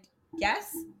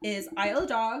guess is Isle of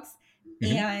Dogs,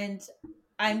 Mhm. and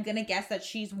I'm gonna guess that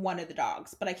she's one of the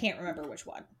dogs, but I can't remember which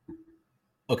one.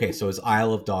 Okay, so is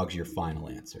Isle of Dogs your final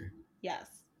answer? Yes.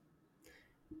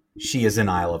 She is in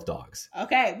Isle of Dogs.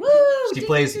 Okay. Woo! She Ding,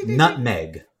 plays ding, ding, ding, ding.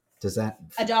 Nutmeg. Does that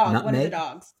A dog. Nutmeg? One of the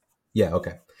dogs. Yeah,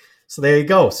 okay. So there you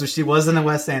go. So she was in a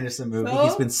Wes Anderson movie. So?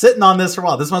 He's been sitting on this for a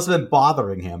while. This must have been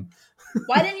bothering him.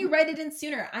 Why didn't you write it in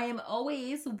sooner? I am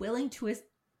always willing to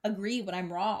agree when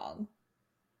I'm wrong.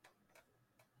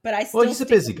 But I still Well, he's a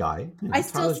busy guy. You know, I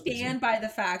still Tyler's stand busy. by the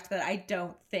fact that I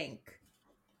don't think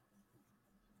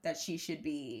that she should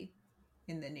be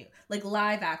in the new like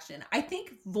live action. I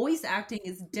think voice acting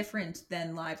is different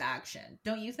than live action.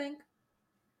 Don't you think?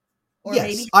 Or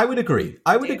Yes, I would agree.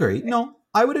 I would agree. No,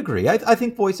 I would agree. I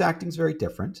think voice acting is very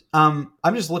different. I'm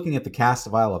just looking at the cast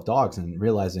of Isle of Dogs and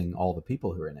realizing all the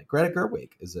people who are in it. Greta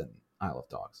Gerwig is in Isle of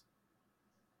Dogs.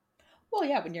 Well,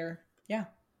 yeah, when you're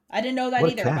I didn't know that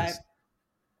What a either, cast.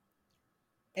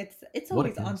 but it's What a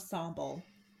always cast. ensemble.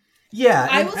 Yeah,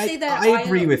 I and will say that I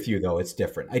agree Isle- with you, though. It's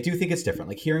different. I do think it's different.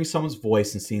 Like hearing someone's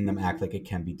voice and seeing them act like it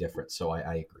can be different. So I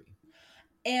agree.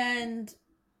 And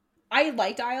I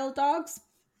liked Isle of Dogs,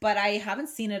 but I haven't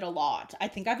seen it a lot. I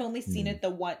think I've only seen it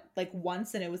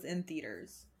once, and it was in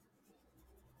theaters.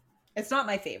 It's not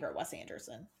my favorite Wes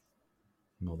Anderson.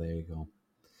 Well, there you go.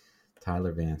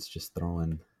 Tyler Vance just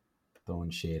throwing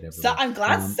shade everywhere. So I'm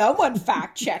glad someone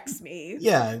fact checks me.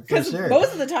 Yeah, for Because sure.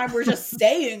 most of the time we're just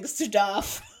saying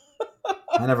stuff.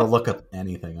 I never look up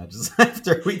anything. I just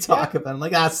after we talk about it, I'm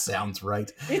like, that sounds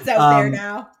right. It's out there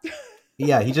now.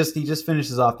 Yeah, he just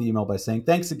finishes off the email by saying,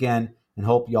 "Thanks again, and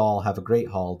hope y'all have a great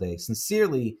holiday.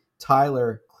 Sincerely,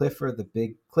 Tyler Clifford, the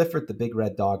big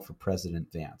red dog for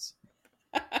President Vance."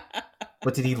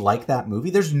 But did he like that movie?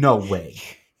 There's no way.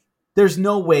 There's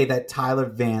no way that Tyler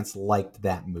Vance liked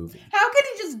that movie. How can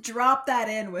he just drop that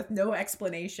in with no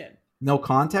explanation No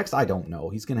context? I don't know.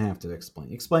 He's going to have to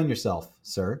explain. Explain yourself,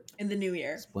 sir. in the new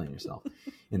year? Explain yourself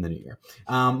in the new year.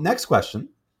 Next question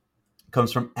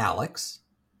comes from Alex.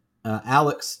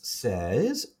 Alex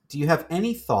says, do you have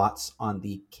any thoughts on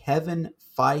the Kevin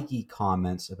Feige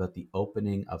comments about the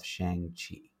opening of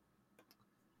Shang-Chi?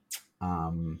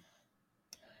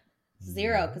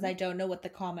 Zero, because I don't know what the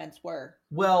comments were.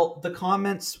 Well, the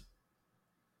comments,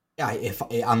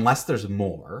 unless there's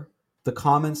more, the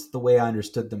comments, the way I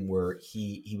understood them were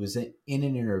he was in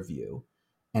an interview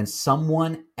and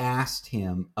someone asked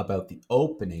him about the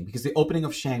opening, because the opening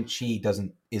of Shang-Chi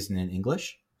isn't in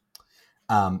English,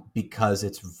 because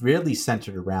it's really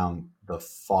centered around the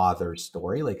father's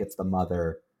story. Like it's the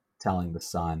mother telling the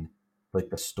son like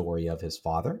the story of his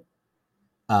father.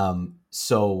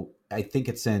 So I think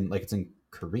it's in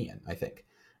Korean, I think.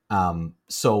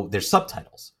 So there's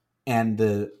subtitles, and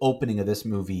the opening of this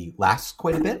movie lasts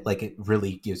quite a bit. Like it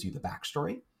really gives you the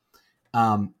backstory.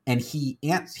 And he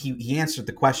answered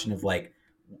the question of like,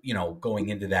 you know, going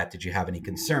into that, did you have any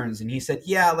concerns? And he said,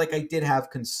 yeah, like I did have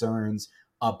concerns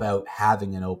about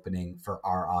having an opening for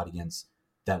our audience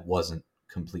that wasn't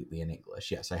completely in English.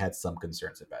 Yes, I had some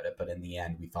concerns about it, but in the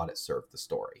end, we thought it served the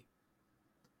story.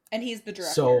 And he's the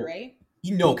director, So, right?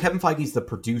 You know, Kevin Feige's the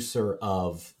producer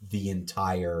of the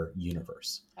entire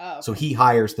universe. Oh, okay. So he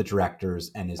hires the directors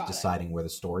and is Got it. deciding where the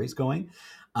story's going.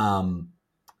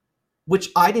 Which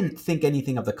I didn't think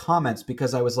anything of the comments,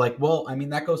 because I was like, well, I mean,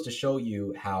 that goes to show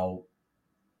you how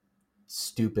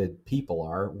stupid people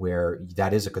are, where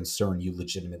that is a concern you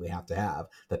legitimately have to have,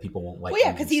 that people won't like. Well, yeah,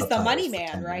 reading because he's the subtitles money for man,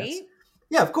 10 right? minutes.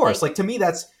 Yeah, of course. Like to me,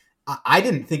 I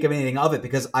didn't think of anything of it,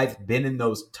 because I've been in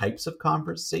those types of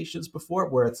conversations before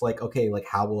where it's like, okay, like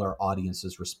how will our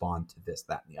audiences respond to this,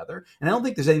 that, and the other? And I don't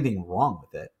think there's anything wrong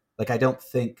with it. Like, I don't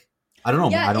know.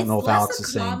 Yeah, I don't know if less Alex a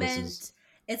is saying comment, this is.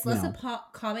 It's you less know. a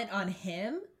comment on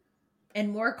him and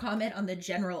more comment on the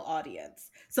general audience.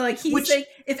 So like he's Which- saying,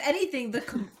 if anything,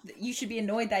 you should be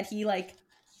annoyed that he like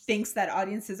thinks that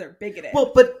audiences are bigoted.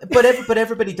 Well, but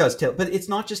everybody does tell. But it's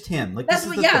not just him. Like that's this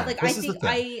what. is the Yeah, thing. like This I is the think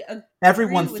thing. I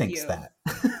Everyone with thinks you. that.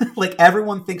 Like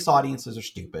everyone thinks audiences are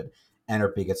stupid and are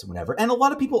bigots and whatever. And a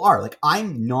lot of people are. Like,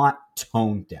 I'm not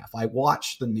tone deaf. I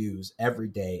watch the news every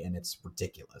day and it's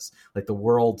ridiculous. Like the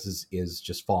world is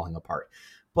just falling apart.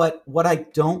 But what I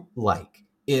don't like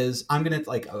is I'm gonna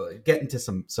get into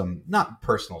some not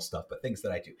personal stuff, but things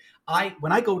that I do.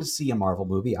 When I go to see a Marvel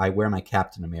movie, I wear my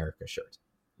Captain America shirt.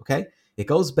 Okay, it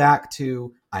goes back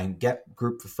to I get a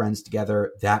group of friends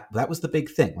together. That was the big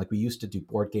thing. Like we used to do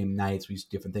board game nights, we used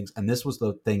to do different things, and this was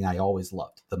the thing I always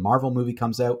loved. The Marvel movie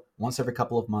comes out once every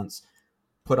couple of months.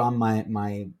 Put on my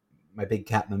big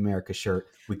Captain America shirt.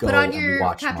 We go Put on and we your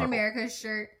watch Captain Marvel. America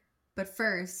shirt, but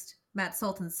first, Matt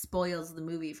Sultan spoils the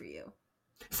movie for you.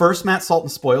 First, Matt Sultan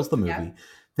spoils the movie. Yeah.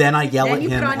 Then I yell Then at you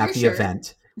him put on at your the shirt.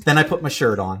 event. Then I put my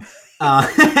shirt on.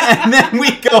 And then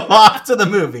we go off to the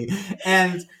movie.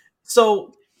 And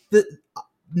so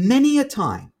many a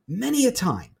time,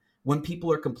 when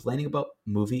people are complaining about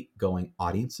movie-going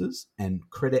audiences and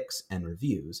critics and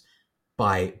reviews,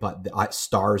 but the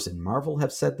stars in Marvel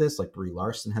have said this, like Brie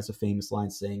Larson has a famous line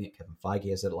saying it, Kevin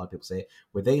Feige has said it, a lot of people say it,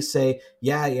 where they say,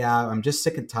 yeah, I'm just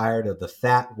sick and tired of the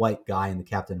fat white guy in the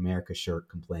Captain America shirt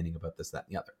complaining about this, that,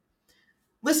 and the other.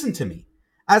 Listen to me.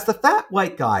 As the fat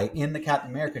white guy in the Captain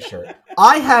America shirt,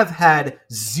 I have had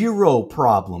zero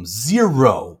problems,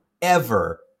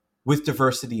 ever, with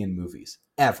diversity in movies,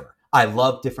 ever. I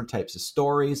love different types of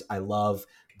stories. I love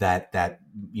that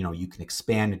you can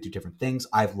expand and do different things.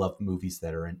 I've loved movies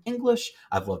that are in English.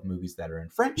 I've loved movies that are in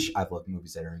French. I've loved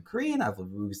movies that are in Korean. I've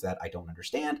loved movies that I don't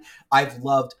understand. I've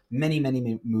loved many,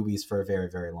 many movies for a very,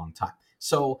 very long time.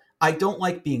 So I don't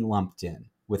like being lumped in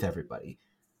with everybody.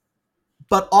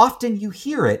 But often you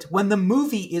hear it when the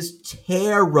movie is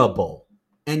terrible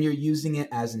and you're using it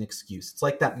as an excuse. It's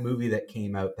like that movie that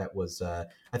came out that was, I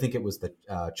think it was the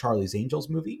Charlie's Angels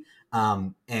movie.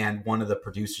 And one of the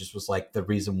producers was like, the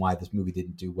reason why this movie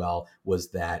didn't do well was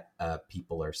that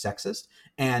people are sexist.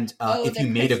 And if you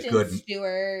made a good...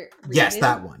 Stewart yes,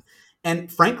 that one.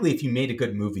 And frankly, if you made a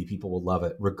good movie, people will love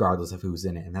it regardless of who's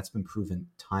in it. And that's been proven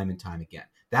time and time again.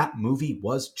 That movie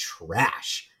was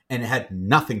trash. And it had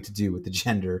nothing to do with the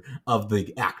gender of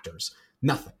the actors.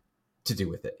 Nothing to do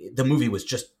with it. The movie was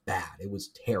just bad. It was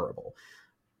terrible.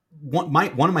 One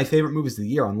of my favorite movies of the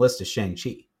year on the list is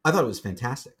Shang-Chi. I thought it was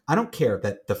fantastic. I don't care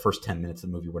that the first 10 minutes of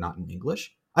the movie were not in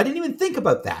English. I didn't even think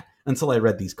about that until I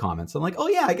read these comments. I'm like, oh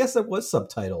yeah, I guess there was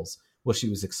subtitles while she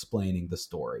was explaining the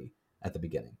story at the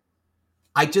beginning.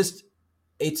 I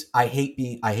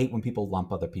hate when people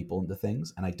lump other people into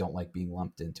things, and I don't like being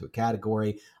lumped into a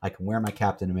category. I can wear my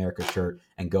Captain America shirt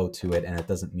and go to it, and it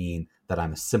doesn't mean that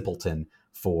I'm a simpleton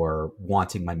for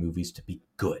wanting my movies to be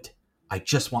good. I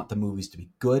just want the movies to be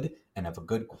good and have a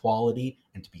good quality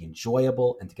and to be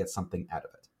enjoyable and to get something out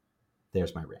of it.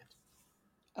 There's my rant.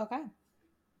 Okay.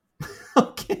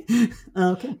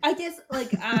 Okay. I guess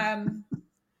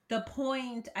the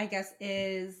point, I guess,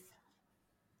 is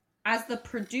as the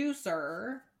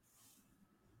producer,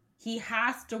 he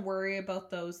has to worry about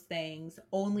those things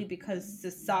only because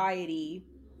society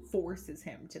forces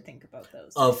him to think about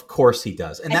those things. Of course he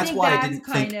does. And that's why I didn't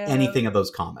think anything of those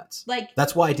comments.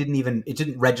 That's why it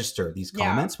didn't register these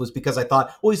comments, was because I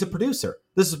thought, well, he's a producer.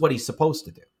 This is what he's supposed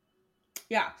to do.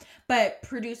 Yeah. But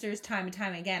producers time and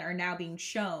time again are now being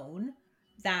shown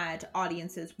that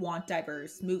audiences want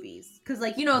diverse movies. Because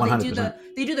they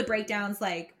do the breakdowns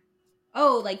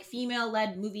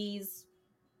female-led movies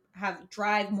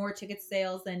drive more ticket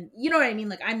sales than, you know what I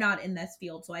mean? I'm not in this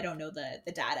field, so I don't know the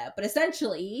data. But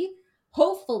essentially,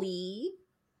 hopefully,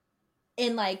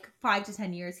 in 5 to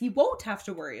 10 years, he won't have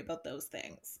to worry about those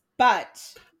things. But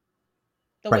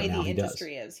the way the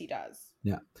industry is, he does.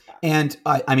 Yeah. And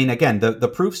I mean, again,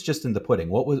 the proof's just in the pudding.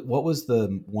 What was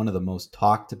the one of the most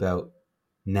talked about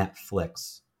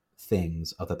Netflix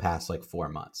things of the past 4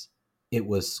 months? It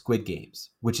was Squid Games,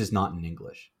 which is not in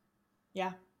English.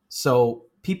 Yeah. So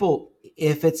people,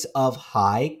 if it's of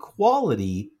high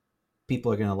quality,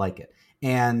 people are going to like it.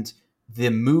 And the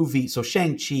movie, so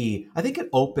Shang-Chi, I think it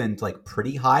opened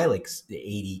pretty high,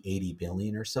 80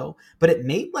 billion or so, but it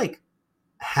made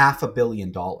 $500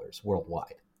 million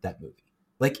worldwide, that movie.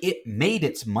 It made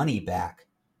its money back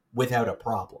without a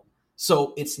problem.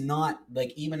 So it's not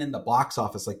even in the box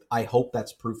office, I hope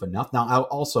that's proof enough. Now,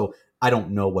 I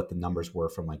don't know what the numbers were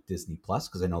from Disney Plus,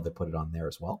 because I know they put it on there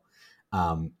as well.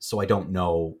 So I don't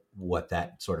know what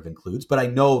that sort of includes, but I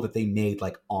know that they made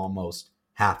almost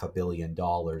 $500 million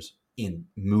in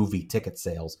movie ticket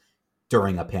sales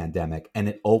during a pandemic, and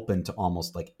it opened to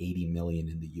almost 80 million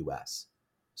in the US.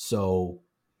 So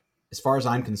as far as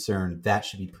I'm concerned, that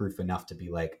should be proof enough to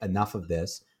be enough of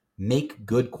this, make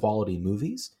good quality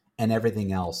movies, and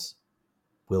everything else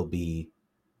will be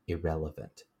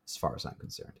irrelevant as far as I'm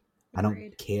concerned. Agreed. I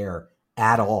don't care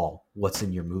at all what's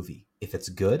in your movie. If it's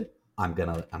good, I'm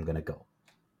gonna go.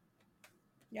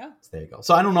 Yeah. So there you go.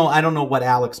 So I don't know what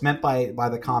Alex meant by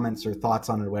the comments or thoughts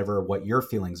on it or whatever, what your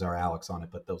feelings are, Alex, on it,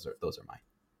 but those are mine.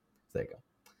 So there you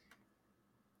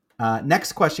go.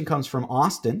 Next question comes from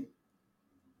Austin,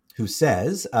 who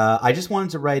says, I just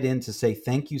wanted to write in to say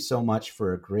thank you so much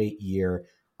for a great year.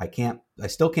 I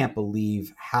still can't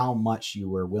believe how much you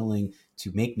were willing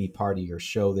to make me part of your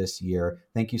show this year.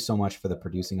 Thank you so much for the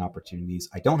producing opportunities.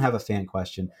 I don't have a fan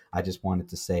question. I just wanted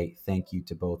to say thank you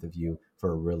to both of you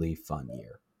for a really fun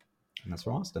year. And that's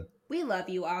from Austin. We love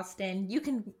you, Austin. You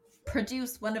can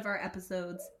produce one of our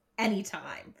episodes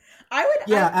anytime.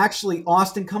 Actually,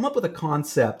 Austin, come up with a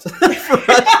concept for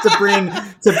us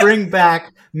to bring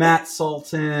back Matt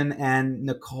Sultan and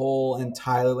Nicole and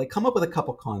Tyler. Like, come up with a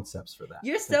couple concepts for that.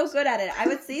 You're so good at it. I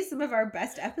would say some of our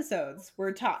best episodes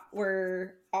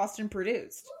were Austin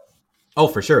produced. Oh,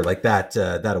 for sure, like that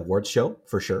awards show,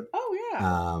 for sure. Oh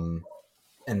yeah.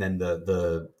 And then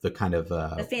the kind of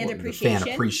the fan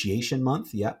appreciation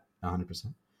month. Yeah,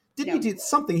 100%. He did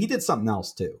something? He did something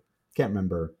else too. Can't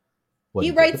remember.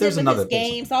 He writes in with his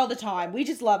games all the time. We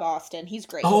just love Austin. He's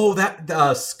great. Oh,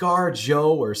 that Scar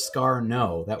Joe or Scar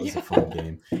No. That was a fun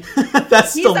game.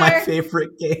 That's still my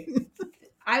favorite game.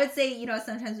 I would say,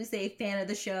 sometimes we say fan of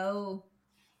the show,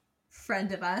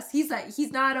 friend of us. He's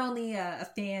not only a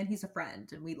fan, he's a friend,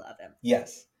 and we love him.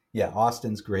 Yes. Yeah,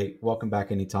 Austin's great. Welcome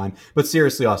back anytime. But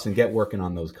seriously, Austin, get working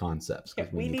on those concepts.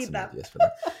 We need some them. ideas for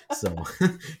that. So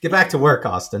get back to work,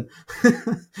 Austin.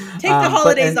 Take the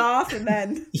holidays off and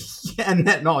then. Yeah, and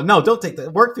then, no, don't take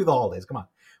that. Work through the holidays. Come on.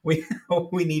 We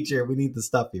need the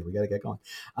stuff here. We got to get going.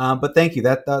 But thank you.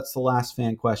 That's the last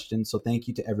fan question. So thank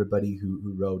you to everybody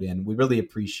who wrote in. We really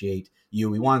appreciate you.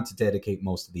 We wanted to dedicate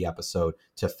most of the episode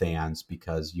to fans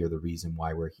because you're the reason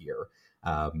why we're here.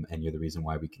 And you're the reason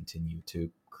why we continue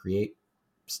to create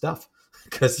stuff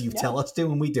because you tell us to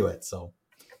and we do it. So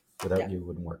without you, it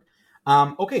wouldn't work.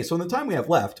 Okay, so in the time we have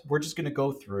left, we're just going to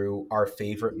go through our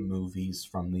favorite movies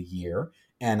from the year.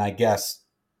 And I guess,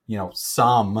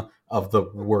 some of the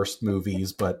worst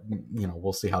movies, but,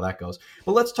 we'll see how that goes.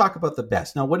 But let's talk about the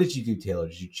best. Now, what did you do, Taylor?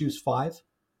 Did you choose 5?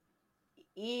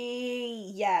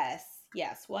 Yes.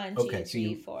 1, 2,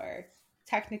 3, 4.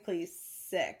 Technically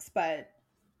 6, but...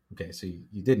 Okay, so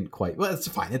you didn't quite. Well, it's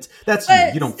fine. That's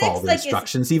you. You don't follow the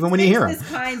instructions even when you hear them. It's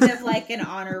kind of like an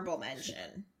honorable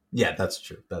mention. Yeah, that's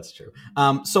true.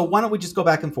 So why don't we just go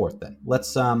back and forth then?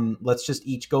 Let's just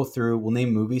each go through. We'll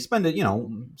name movies. Spend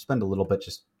a little bit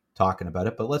just talking about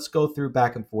it. But let's go through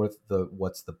back and forth.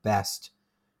 What's the best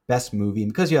movie?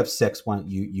 And because you have 6, why don't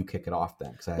you kick it off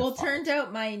then? Well, it turned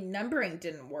out my numbering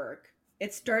didn't work.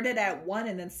 It started at 1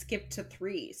 and then skipped to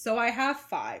 3, so I have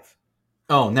 5.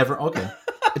 Oh, never. Okay.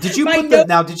 Did you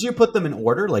did you put them in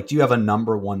order? Like, do you have a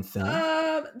number 1 film?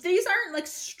 These aren't like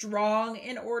strong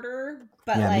in order,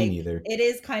 but me neither. It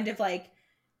is kind of like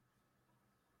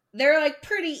they're like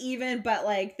pretty even, but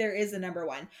like there is a number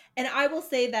 1. And I will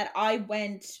say that I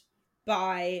went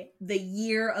by the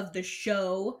year of the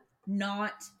show,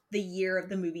 not the year of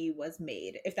the movie was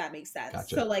made, if that makes sense.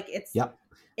 Gotcha. So like it's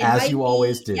as you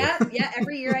always do. Yeah,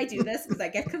 every year I do this because I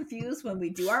get confused when we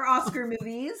do our Oscar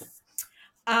movies.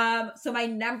 So my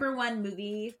number 1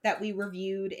 movie that we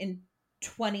reviewed in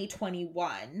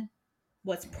 2021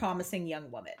 was Promising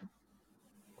Young Woman.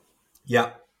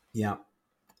 Yeah.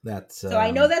 That's so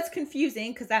I know that's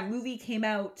confusing because that movie came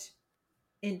out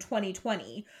in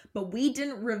 2020, but we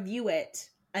didn't review it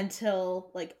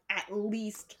until like at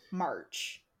least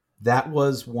March. That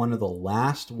was one of the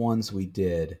last ones we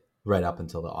did right up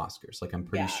until the Oscars. Like I'm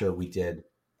pretty sure we did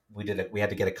it. We had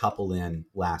to get a couple in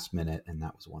last minute, and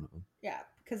that was one of them. Yeah,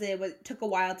 because it took a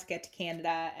while to get to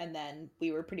Canada, and then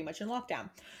we were pretty much in lockdown.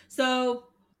 So,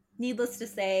 needless to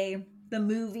say, the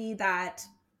movie that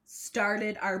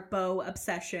started our Beau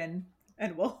obsession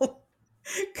and will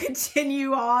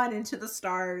continue on into the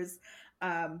stars.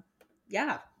 That's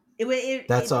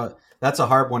a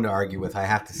hard one to argue with. I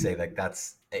have to say, like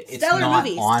it's stellar not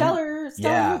movie. On,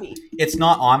 stellar movie. It's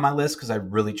not on my list because I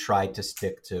really tried to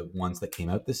stick to ones that came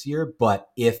out this year. But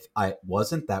if I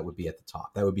wasn't, that would be at the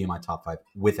top. That would be in my top 5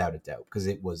 without a doubt because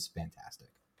it was fantastic.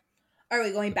 Are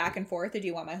we going back and forth, or do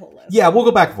you want my whole list? Yeah, we'll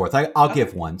go back and forth. I'll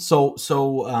give one. So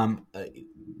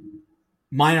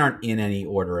mine aren't in any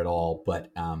order at all,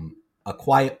 but A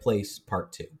Quiet Place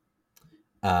Part 2.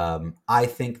 I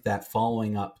think that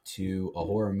following up to a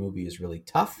horror movie is really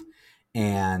tough,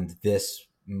 and this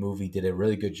movie did a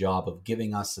really good job of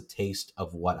giving us a taste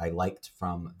of what I liked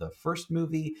from the first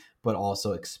movie, but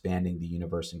also expanding the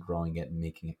universe and growing it and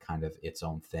making it kind of its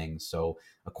own thing. So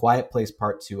A Quiet Place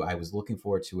Part 2, I was looking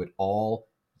forward to it all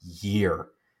year.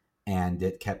 and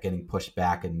it kept getting pushed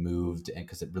back and moved, and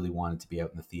because it really wanted to be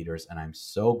out in the theaters. And I'm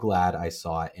so glad I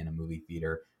saw it in a movie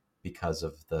theater because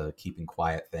of the keeping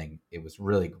quiet thing. It was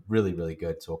really, really, really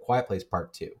good. So A Quiet Place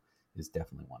Part 2 is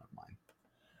definitely one of mine.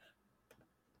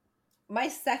 My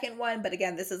second one, but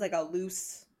again, this is like a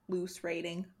loose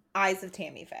rating, Eyes of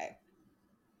Tammy Faye.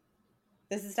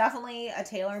 This is definitely a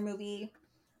Taylor movie.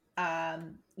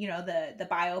 You know, the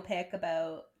biopic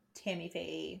about Tammy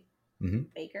Faye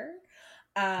Baker,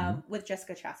 with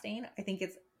Jessica Chastain. I think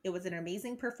it was an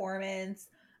amazing performance.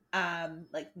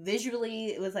 Like visually,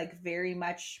 it was like very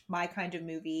much my kind of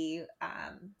movie,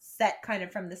 set kind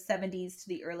of from the 70s to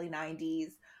the early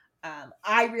 90s.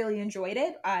 I really enjoyed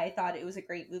it. I thought it was a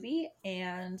great movie,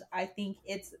 and I think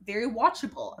it's a very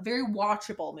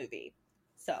watchable movie.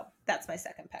 So that's my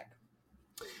second pick.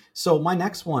 So my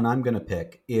next one I'm going to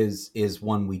pick is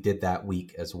one we did that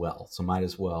week as well. So might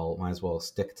as well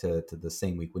stick to the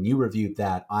same week. When you reviewed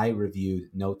that, I reviewed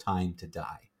No Time to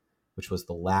Die, which was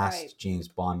the last James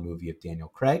Bond movie of Daniel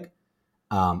Craig.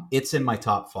 It's in my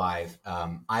top 5.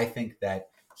 I think that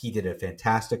he did a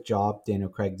fantastic job. Daniel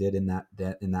Craig did in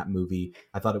that movie.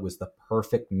 I thought it was the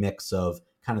perfect mix of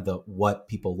kind of what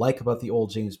people like about the old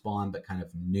James Bond, but kind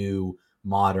of new,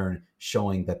 modern,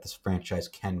 showing that this franchise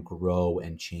can grow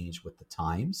and change with the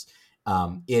times.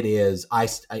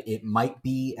 It might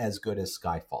be as good as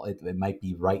Skyfall. It might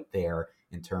be right there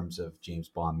in terms of James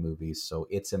Bond movies. So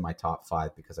it's in my top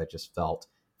 5 because I just felt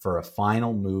for a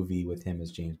final movie with him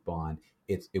as James Bond,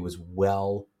 it was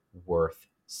well worth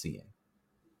seeing.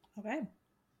 Okay.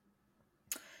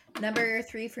 Number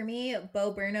 3 for me,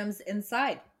 Bo Burnham's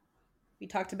Inside. We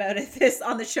talked about this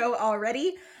on the show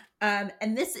already.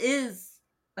 And this is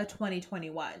a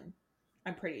 2021,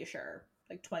 I'm pretty sure.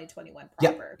 Like 2021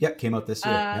 proper. Yep, came out this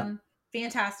year.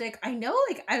 Fantastic. I know,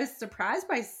 like, I was surprised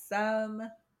by some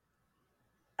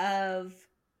of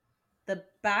the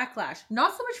backlash.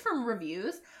 Not so much from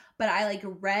reviews, but I like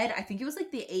read, I think it was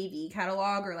like the AV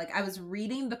catalog, or like I was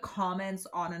reading the comments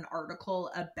on an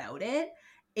article about it,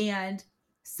 and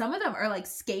some of them are like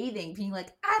scathing, being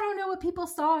like, I don't know what people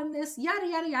saw in this, yada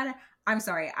yada yada. I'm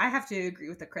sorry, I have to agree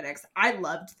with the critics. I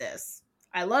loved this.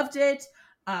 I loved it.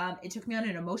 It took me on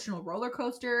an emotional roller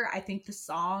coaster. I think the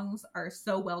songs are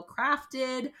so well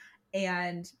crafted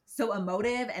and so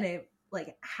emotive, and it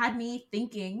like had me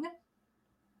thinking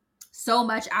so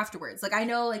much afterwards. Like, I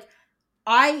know, like,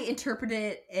 I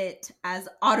interpreted it as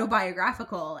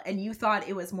autobiographical and you thought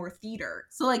it was more theater.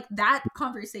 So like that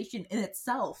conversation in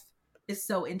itself is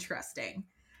so interesting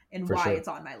and why it's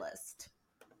on my list.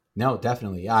 No,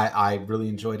 definitely. I really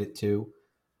enjoyed it too.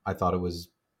 I thought it was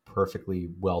perfectly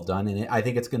well done. And I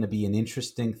think it's going to be an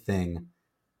interesting thing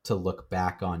to look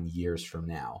back on years from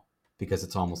now, because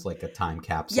it's almost like a time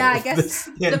capsule. Yeah, I guess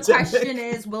the question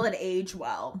is, will it age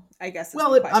well? I guess.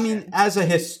 Well, I mean, as a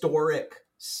historic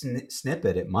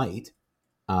snippet, it might.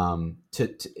 To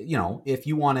you know, if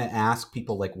you want to ask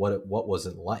people like what was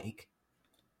it like,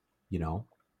 you know,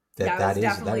 that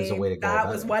is a way to go. That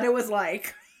was what it was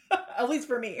like, at least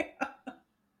for me.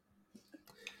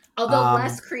 Although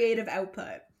less creative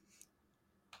output,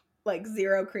 like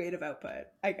zero creative output,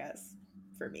 I guess,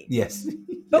 for me. Yes,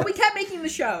 but we kept making the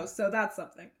show, so that's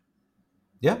something.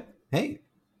 Yeah. Hey,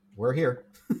 we're here.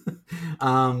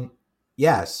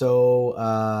 Yeah.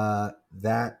 So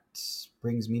that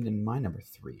brings me to my number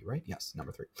 3, right? Yes,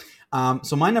 number 3.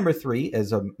 So my number 3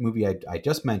 is a movie I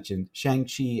just mentioned,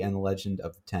 Shang-Chi and the Legend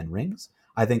of the Ten Rings.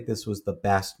 I think this was the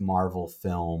best Marvel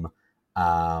film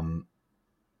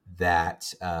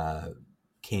that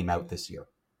came out this year,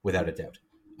 without a doubt.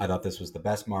 I thought this was the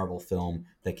best Marvel film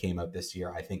that came out this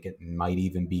year. I think it might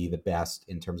even be the best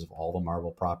in terms of all the Marvel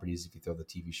properties, if you throw the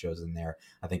TV shows in there.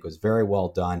 I think it was very well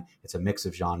done. It's a mix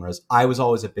of genres. I was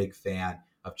always a big fan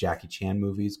of Jackie Chan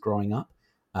movies growing up,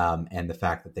 and the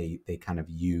fact that they kind of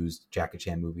used Jackie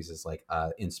Chan movies as like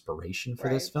inspiration for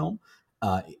this film.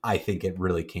 I think it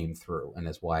really came through, and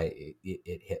is why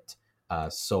it hit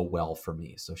so well for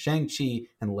me. So Shang-Chi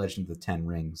and the Legend of the Ten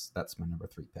Rings, that's my number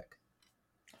 3 pick.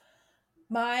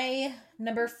 My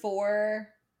number 4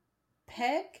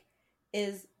 pick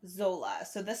is Zola.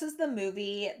 So this is the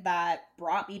movie that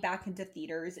brought me back into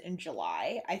theaters in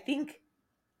July. I think,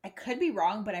 I could be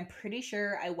wrong, but I'm pretty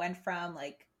sure I went from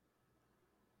like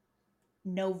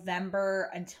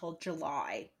November until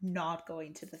July not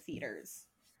going to the theaters,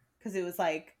 because it was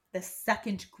like the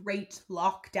second great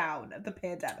lockdown of the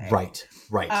pandemic. Right.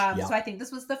 So I think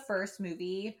this was the first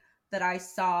movie that I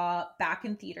saw back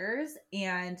in theaters,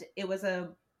 and it was a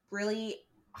really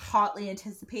hotly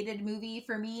anticipated movie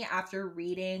for me after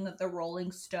reading the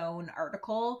Rolling Stone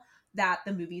article that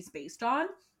the movie's based on.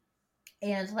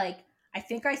 And like, I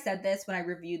think I said this when I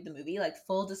reviewed the movie, like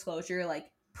full disclosure,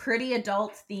 like pretty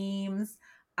adult themes.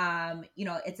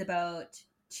 It's about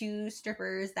two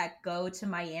strippers that go to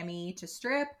Miami to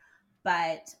strip,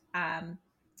 but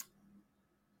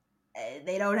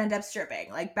they don't end up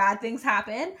stripping. Like bad things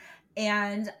happen.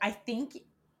 And I think,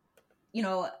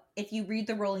 if you read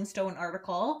the Rolling Stone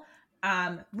article,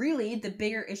 really the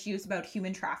bigger issue is about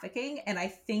human trafficking. And I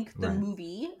think the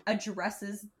movie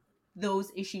addresses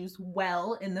those issues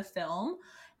well in the film.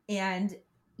 And,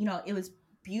 it was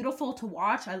beautiful to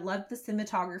watch. I loved the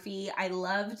cinematography. I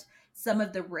loved some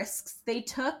of the risks they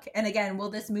took. And again, will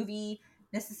this movie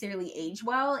necessarily age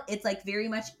well? It's like very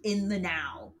much in the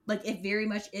now. Like it very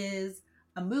much is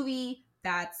a movie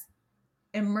that's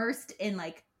immersed in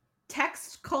like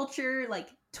text culture, like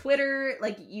Twitter.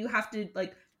 Like you have to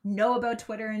like know about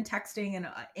Twitter and texting and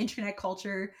internet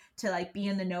culture to like be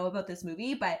in the know about this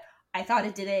movie. But I thought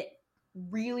it did it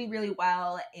really, really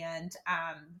well. And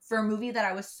for a movie that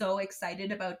I was so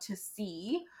excited about to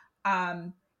see,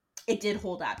 it did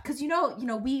hold up. Because we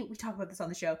talk about this on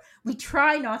the show. We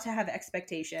try not to have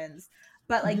expectations,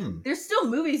 but like there's still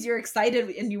movies you're excited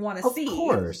and you want to see. Of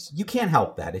course, you can't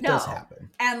help that. It does happen.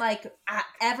 And like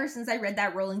ever since I read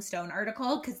that Rolling Stone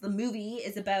article, because the movie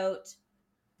is about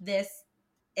this,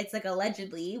 it's like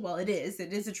allegedly, well, it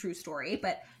is a true story,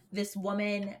 but this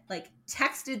woman like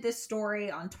texted this story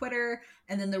on Twitter,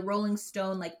 and then the Rolling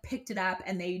Stone like picked it up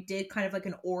and they did kind of like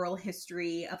an oral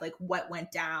history of like what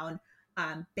went down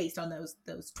based on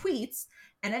those tweets.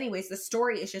 And anyways, the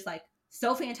story is just like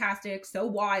so fantastic, so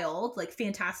wild, like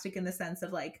fantastic in the sense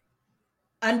of like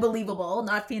unbelievable,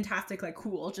 not fantastic like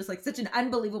cool, just like such an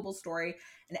unbelievable story.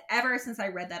 And ever since I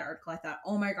read that article, I thought,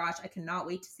 oh my gosh, I cannot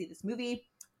wait to see this movie.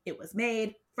 It was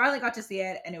made, finally got to see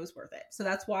it, and it was worth it. So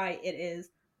that's why it is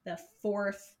the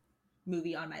 4th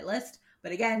movie on my list.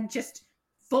 But again, just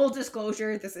full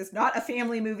disclosure, this is not a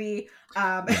family movie.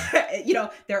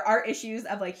 There are issues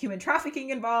of like human trafficking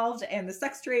involved and the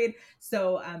sex trade.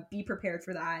 So be prepared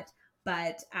for that.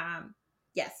 But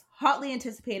yes, hotly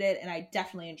anticipated, and I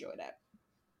definitely enjoyed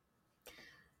it.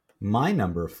 My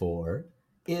number 4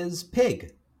 is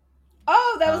Pig.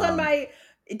 Oh, that was on my...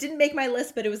 It didn't make my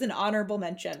list, but it was an honorable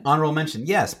mention. Honorable mention,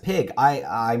 yes, Pig.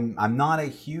 I'm not a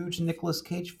huge Nicolas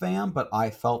Cage fan, but I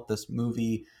felt this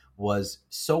movie was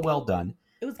so well done.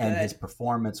 It was good. And his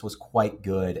performance was quite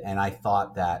good. And I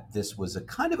thought that this was a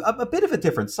kind of a bit of a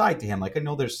different side to him. Like I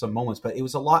know there's some moments, but it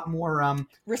was a lot more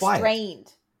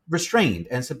restrained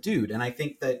and subdued. And I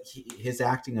think that his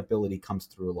acting ability comes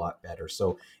through a lot better.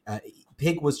 So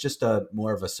Pig was just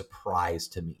more of a surprise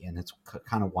to me, and it's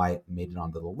kind of why it made it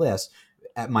onto the list.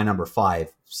 At my number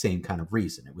 5, same kind of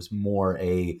reason. It was more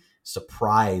a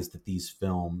surprise that these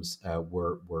films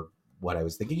were what I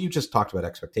was thinking. You just talked about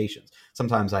expectations.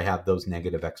 Sometimes I have those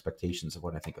negative expectations of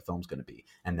what I think a film's going to be,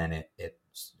 and then it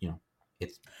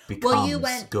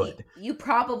becomes good. You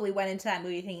probably went into that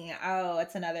movie thinking, "Oh,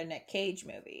 it's another Nick Cage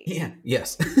movie." Yeah.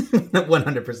 Yes.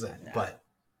 100%. No.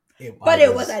 But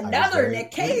it was another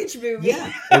Nick Cage movie.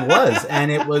 Yeah, it was,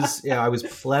 and it was. Yeah, I was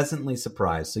pleasantly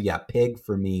surprised. So yeah, Pig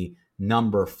for me.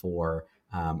 Number 4,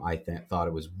 I thought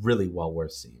it was really well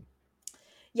worth seeing.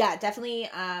 Yeah, definitely.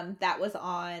 That was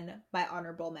on my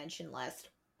honorable mention list.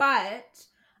 But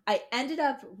I ended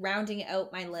up rounding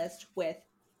out my list with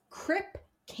Crip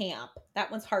Camp.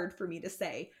 That one's hard for me to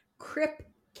say. Crip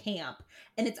Camp.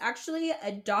 And it's actually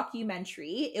a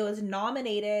documentary. It was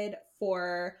nominated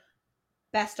for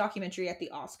Best Documentary at the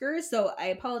Oscars. So I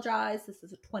apologize. This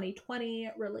is a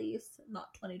 2020 release,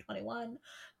 not 2021.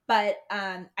 But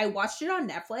I watched it on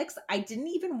Netflix. I didn't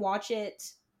even watch it.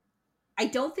 I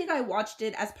don't think I watched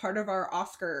it as part of our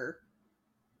Oscar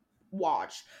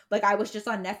watch. Like I was just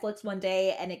on Netflix one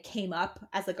day and it came up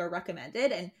as like a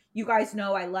recommended. And you guys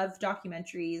know I love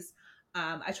documentaries.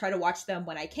 I try to watch them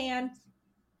when I can.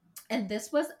 And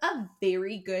this was a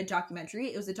very good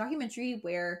documentary. It was a documentary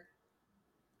where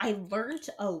I learned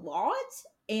a lot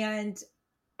and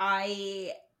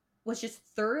I was just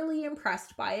thoroughly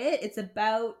impressed by it. It's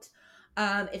about,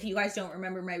 if you guys don't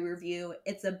remember my review,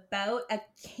 it's about a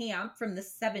camp from the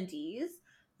 70s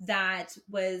that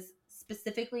was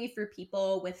specifically for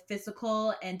people with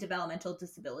physical and developmental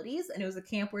disabilities. And it was a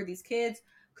camp where these kids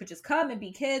could just come and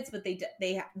be kids, but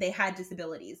they had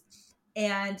disabilities.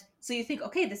 And so you think,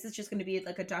 okay, this is just going to be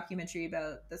like a documentary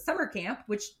about the summer camp,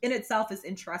 which in itself is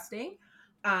interesting.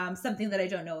 Something that I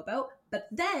don't know about. But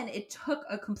then it took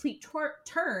a complete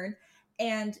turn,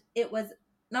 and it was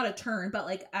not a turn, but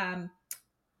like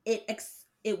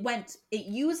it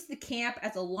used the camp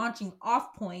as a launching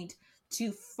off point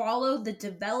to follow the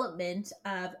development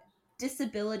of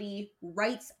disability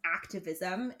rights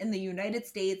activism in the United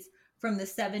States from the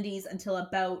 70s until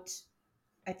about,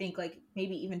 I think, like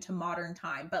maybe even to modern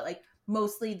time, but like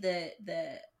mostly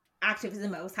the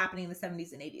activism that was happening in the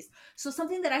 70s and 80s. So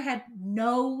something that I had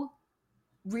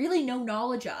really no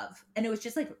knowledge of, and it was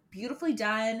just like beautifully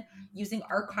done using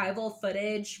archival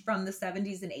footage from the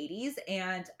 70s and 80s.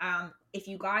 And if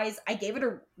you guys, I gave it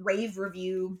a rave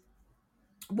review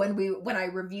when I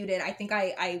reviewed it. I think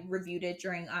I reviewed it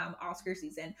during Oscar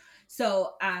season.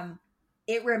 So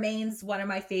it remains one of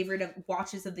my favorite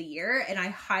watches of the year, and I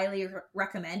highly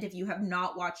recommend, if you have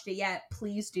not watched it yet,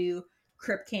 please do.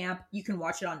 Crip Camp. You can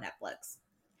watch it on Netflix.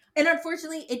 And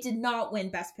unfortunately, it did not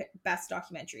win best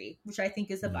documentary, which I think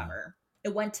is a bummer.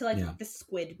 It went to like the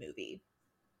Squid movie.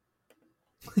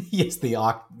 Yes,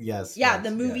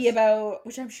 the movie about,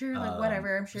 which I'm sure, like,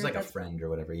 whatever. I'm sure it's like a friend or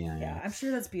whatever. Yeah. I'm sure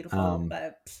that's beautiful,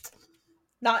 but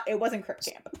it wasn't Crip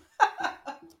Camp.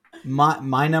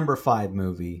 My number 5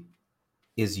 movie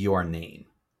is Your Name.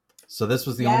 So this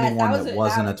was the only one that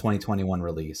wasn't a 2021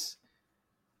 release.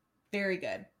 Very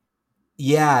good.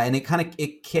 Yeah, and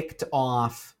it kicked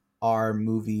off our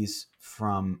movies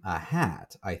from a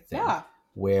hat, I think. Yeah.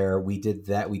 Where we did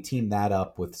that, we teamed that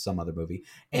up with some other movie.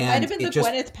 And it might have been the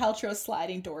Gwyneth Paltrow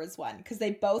Sliding Doors one, because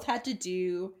they both had to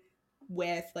do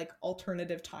with like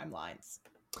alternative timelines.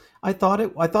 I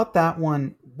thought that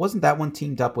one wasn't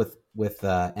teamed up with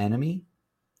Enemy.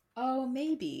 Oh,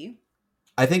 maybe.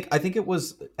 I think it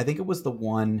was the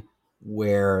one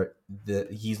where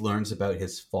he learns about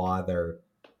his father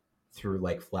through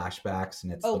like flashbacks,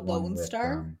 and it's the one Lone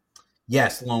Star.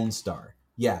 Yes, Lone Star.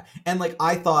 Yeah, and like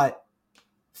I thought,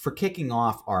 for kicking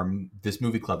off this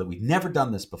movie club that we've never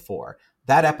done this before,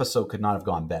 that episode could not have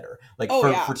gone better. Like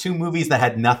for two movies that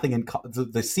had nothing in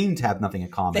they seemed to have nothing in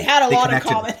common. They had a lot in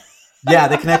common. Yeah,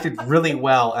 they connected really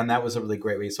well, and that was a really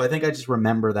great way. So I think I just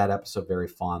remember that episode very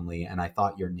fondly, and I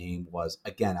thought Your Name was,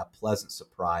 again, a pleasant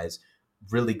surprise,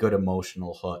 really good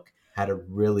emotional hook, had a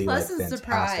really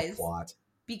fantastic plot.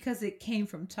 Because it came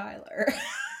from Tyler.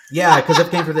 Yeah, because it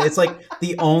came from it's like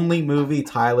the only movie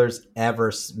Tyler's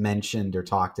ever mentioned or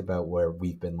talked about where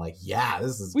we've been like, yeah,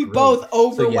 this is we great. Both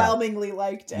overwhelmingly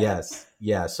liked it. Yes.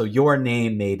 Yeah. So Your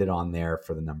Name made it on there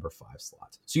for the number 5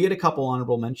 slot. So you had a couple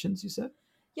honorable mentions, you said?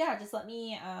 Yeah, just let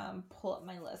me pull up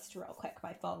my list real quick.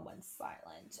 My phone went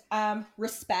silent.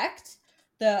 Respect,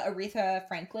 the Aretha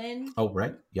Franklin. Oh,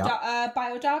 right. Yeah.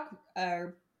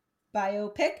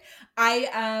 Biopic.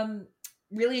 I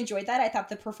really enjoyed that. I thought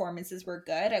the performances were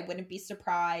good. I wouldn't be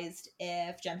surprised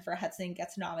if Jennifer Hudson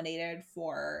gets nominated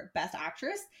for Best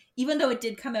Actress, even though it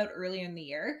did come out earlier in the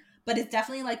year. But it's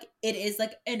definitely like, it is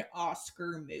like an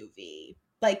Oscar movie.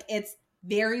 Like, it's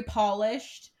very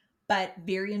polished, but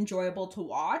very enjoyable to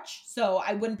watch. So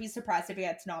I wouldn't be surprised if it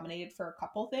gets nominated for a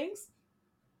couple things.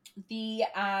 The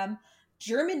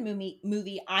German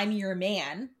movie I'm Your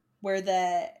Man,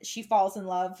 where she falls in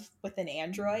love with an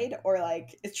android, or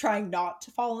like is trying not to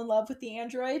fall in love with the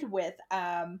android, with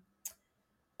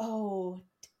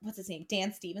what's his name?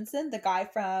 Dan Stevenson, the guy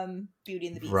from Beauty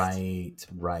and the Beast.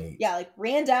 Right. Yeah, like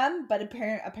random, but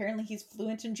apparently he's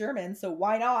fluent in German, so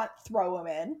why not throw him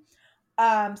in?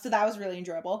 So that was really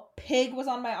enjoyable. Pig was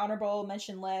on my honorable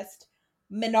mention list.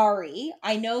 Minari.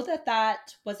 I know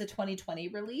that was a 2020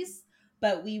 release,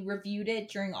 but we reviewed it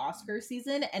during Oscar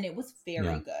season, and it was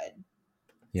very good.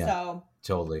 Yeah, so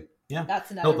totally. Yeah, that's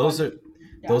another.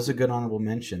 Those are good honorable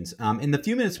mentions. In the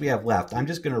few minutes we have left, I'm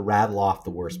just going to rattle off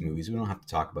the worst movies. We don't have to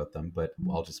talk about them, but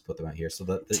I'll just put them out here. So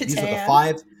these are the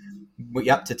 5.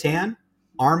 Yep, Titan,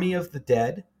 Army of the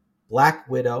Dead, Black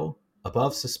Widow,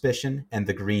 Above Suspicion, and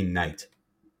The Green Knight.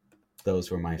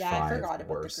 Those were my 5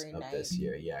 worst of this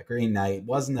year. Yeah, Green Knight,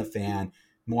 wasn't a fan.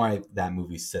 More that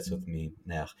movie sits with me.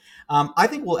 I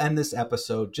think we'll end this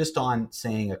episode just on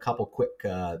saying a couple quick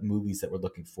movies that we're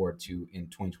looking forward to in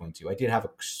 2022. I did have a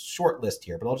short list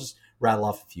here, but I'll just rattle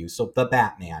off a few. So The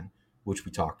Batman, which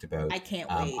we talked about. I can't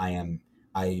wait.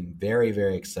 I am very,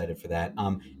 very excited for that.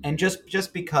 And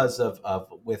just because of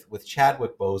with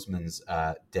Chadwick Boseman's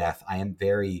death, I am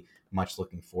very much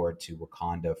looking forward to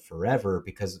Wakanda Forever,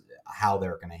 because how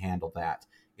they're going to handle that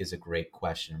is a great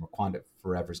question. Wakanda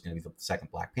Forever is going to be the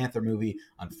second Black Panther movie.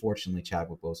 Unfortunately,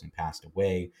 Chadwick Boseman passed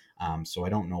away, so I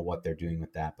don't know what they're doing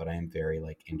with that, but I am very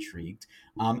intrigued.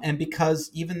 And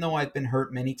because even though I've been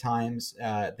hurt many times,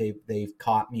 they've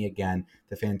caught me again.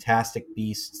 The Fantastic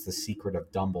Beasts: The Secret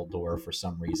of Dumbledore. For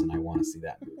some reason, I want to see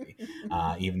that movie.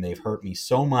 Even they've hurt me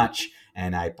so much,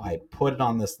 and I put it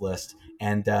on this list.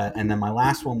 And then my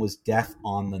last one was Death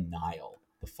on the Nile,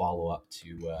 the follow up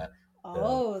to.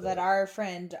 That our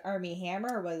friend Armie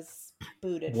Hammer was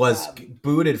booted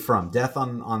from. Death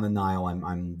on the Nile.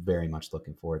 I'm very much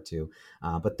looking forward to.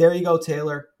 But there you go,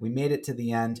 Taylor. We made it to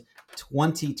the end.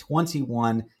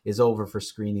 2021 is over for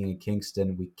Screening in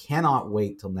Kingston. We cannot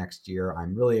wait till next year.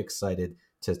 I'm really excited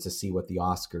to see what the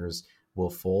Oscars will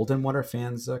fold and what our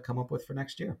fans come up with for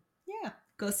next year. Yeah,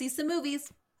 go see some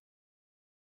movies.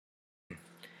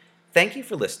 Thank you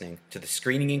for listening to the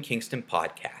Screening in Kingston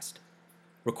podcast,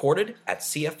 recorded at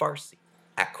CFRC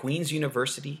at Queen's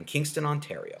University in Kingston,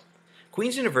 Ontario.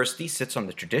 Queen's University sits on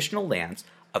the traditional lands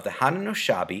of the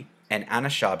Haudenosaunee and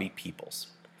Anishinaabe peoples.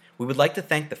 We would like to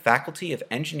thank the Faculty of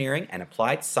Engineering and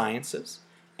Applied Sciences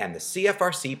and the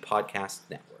CFRC Podcast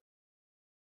Network.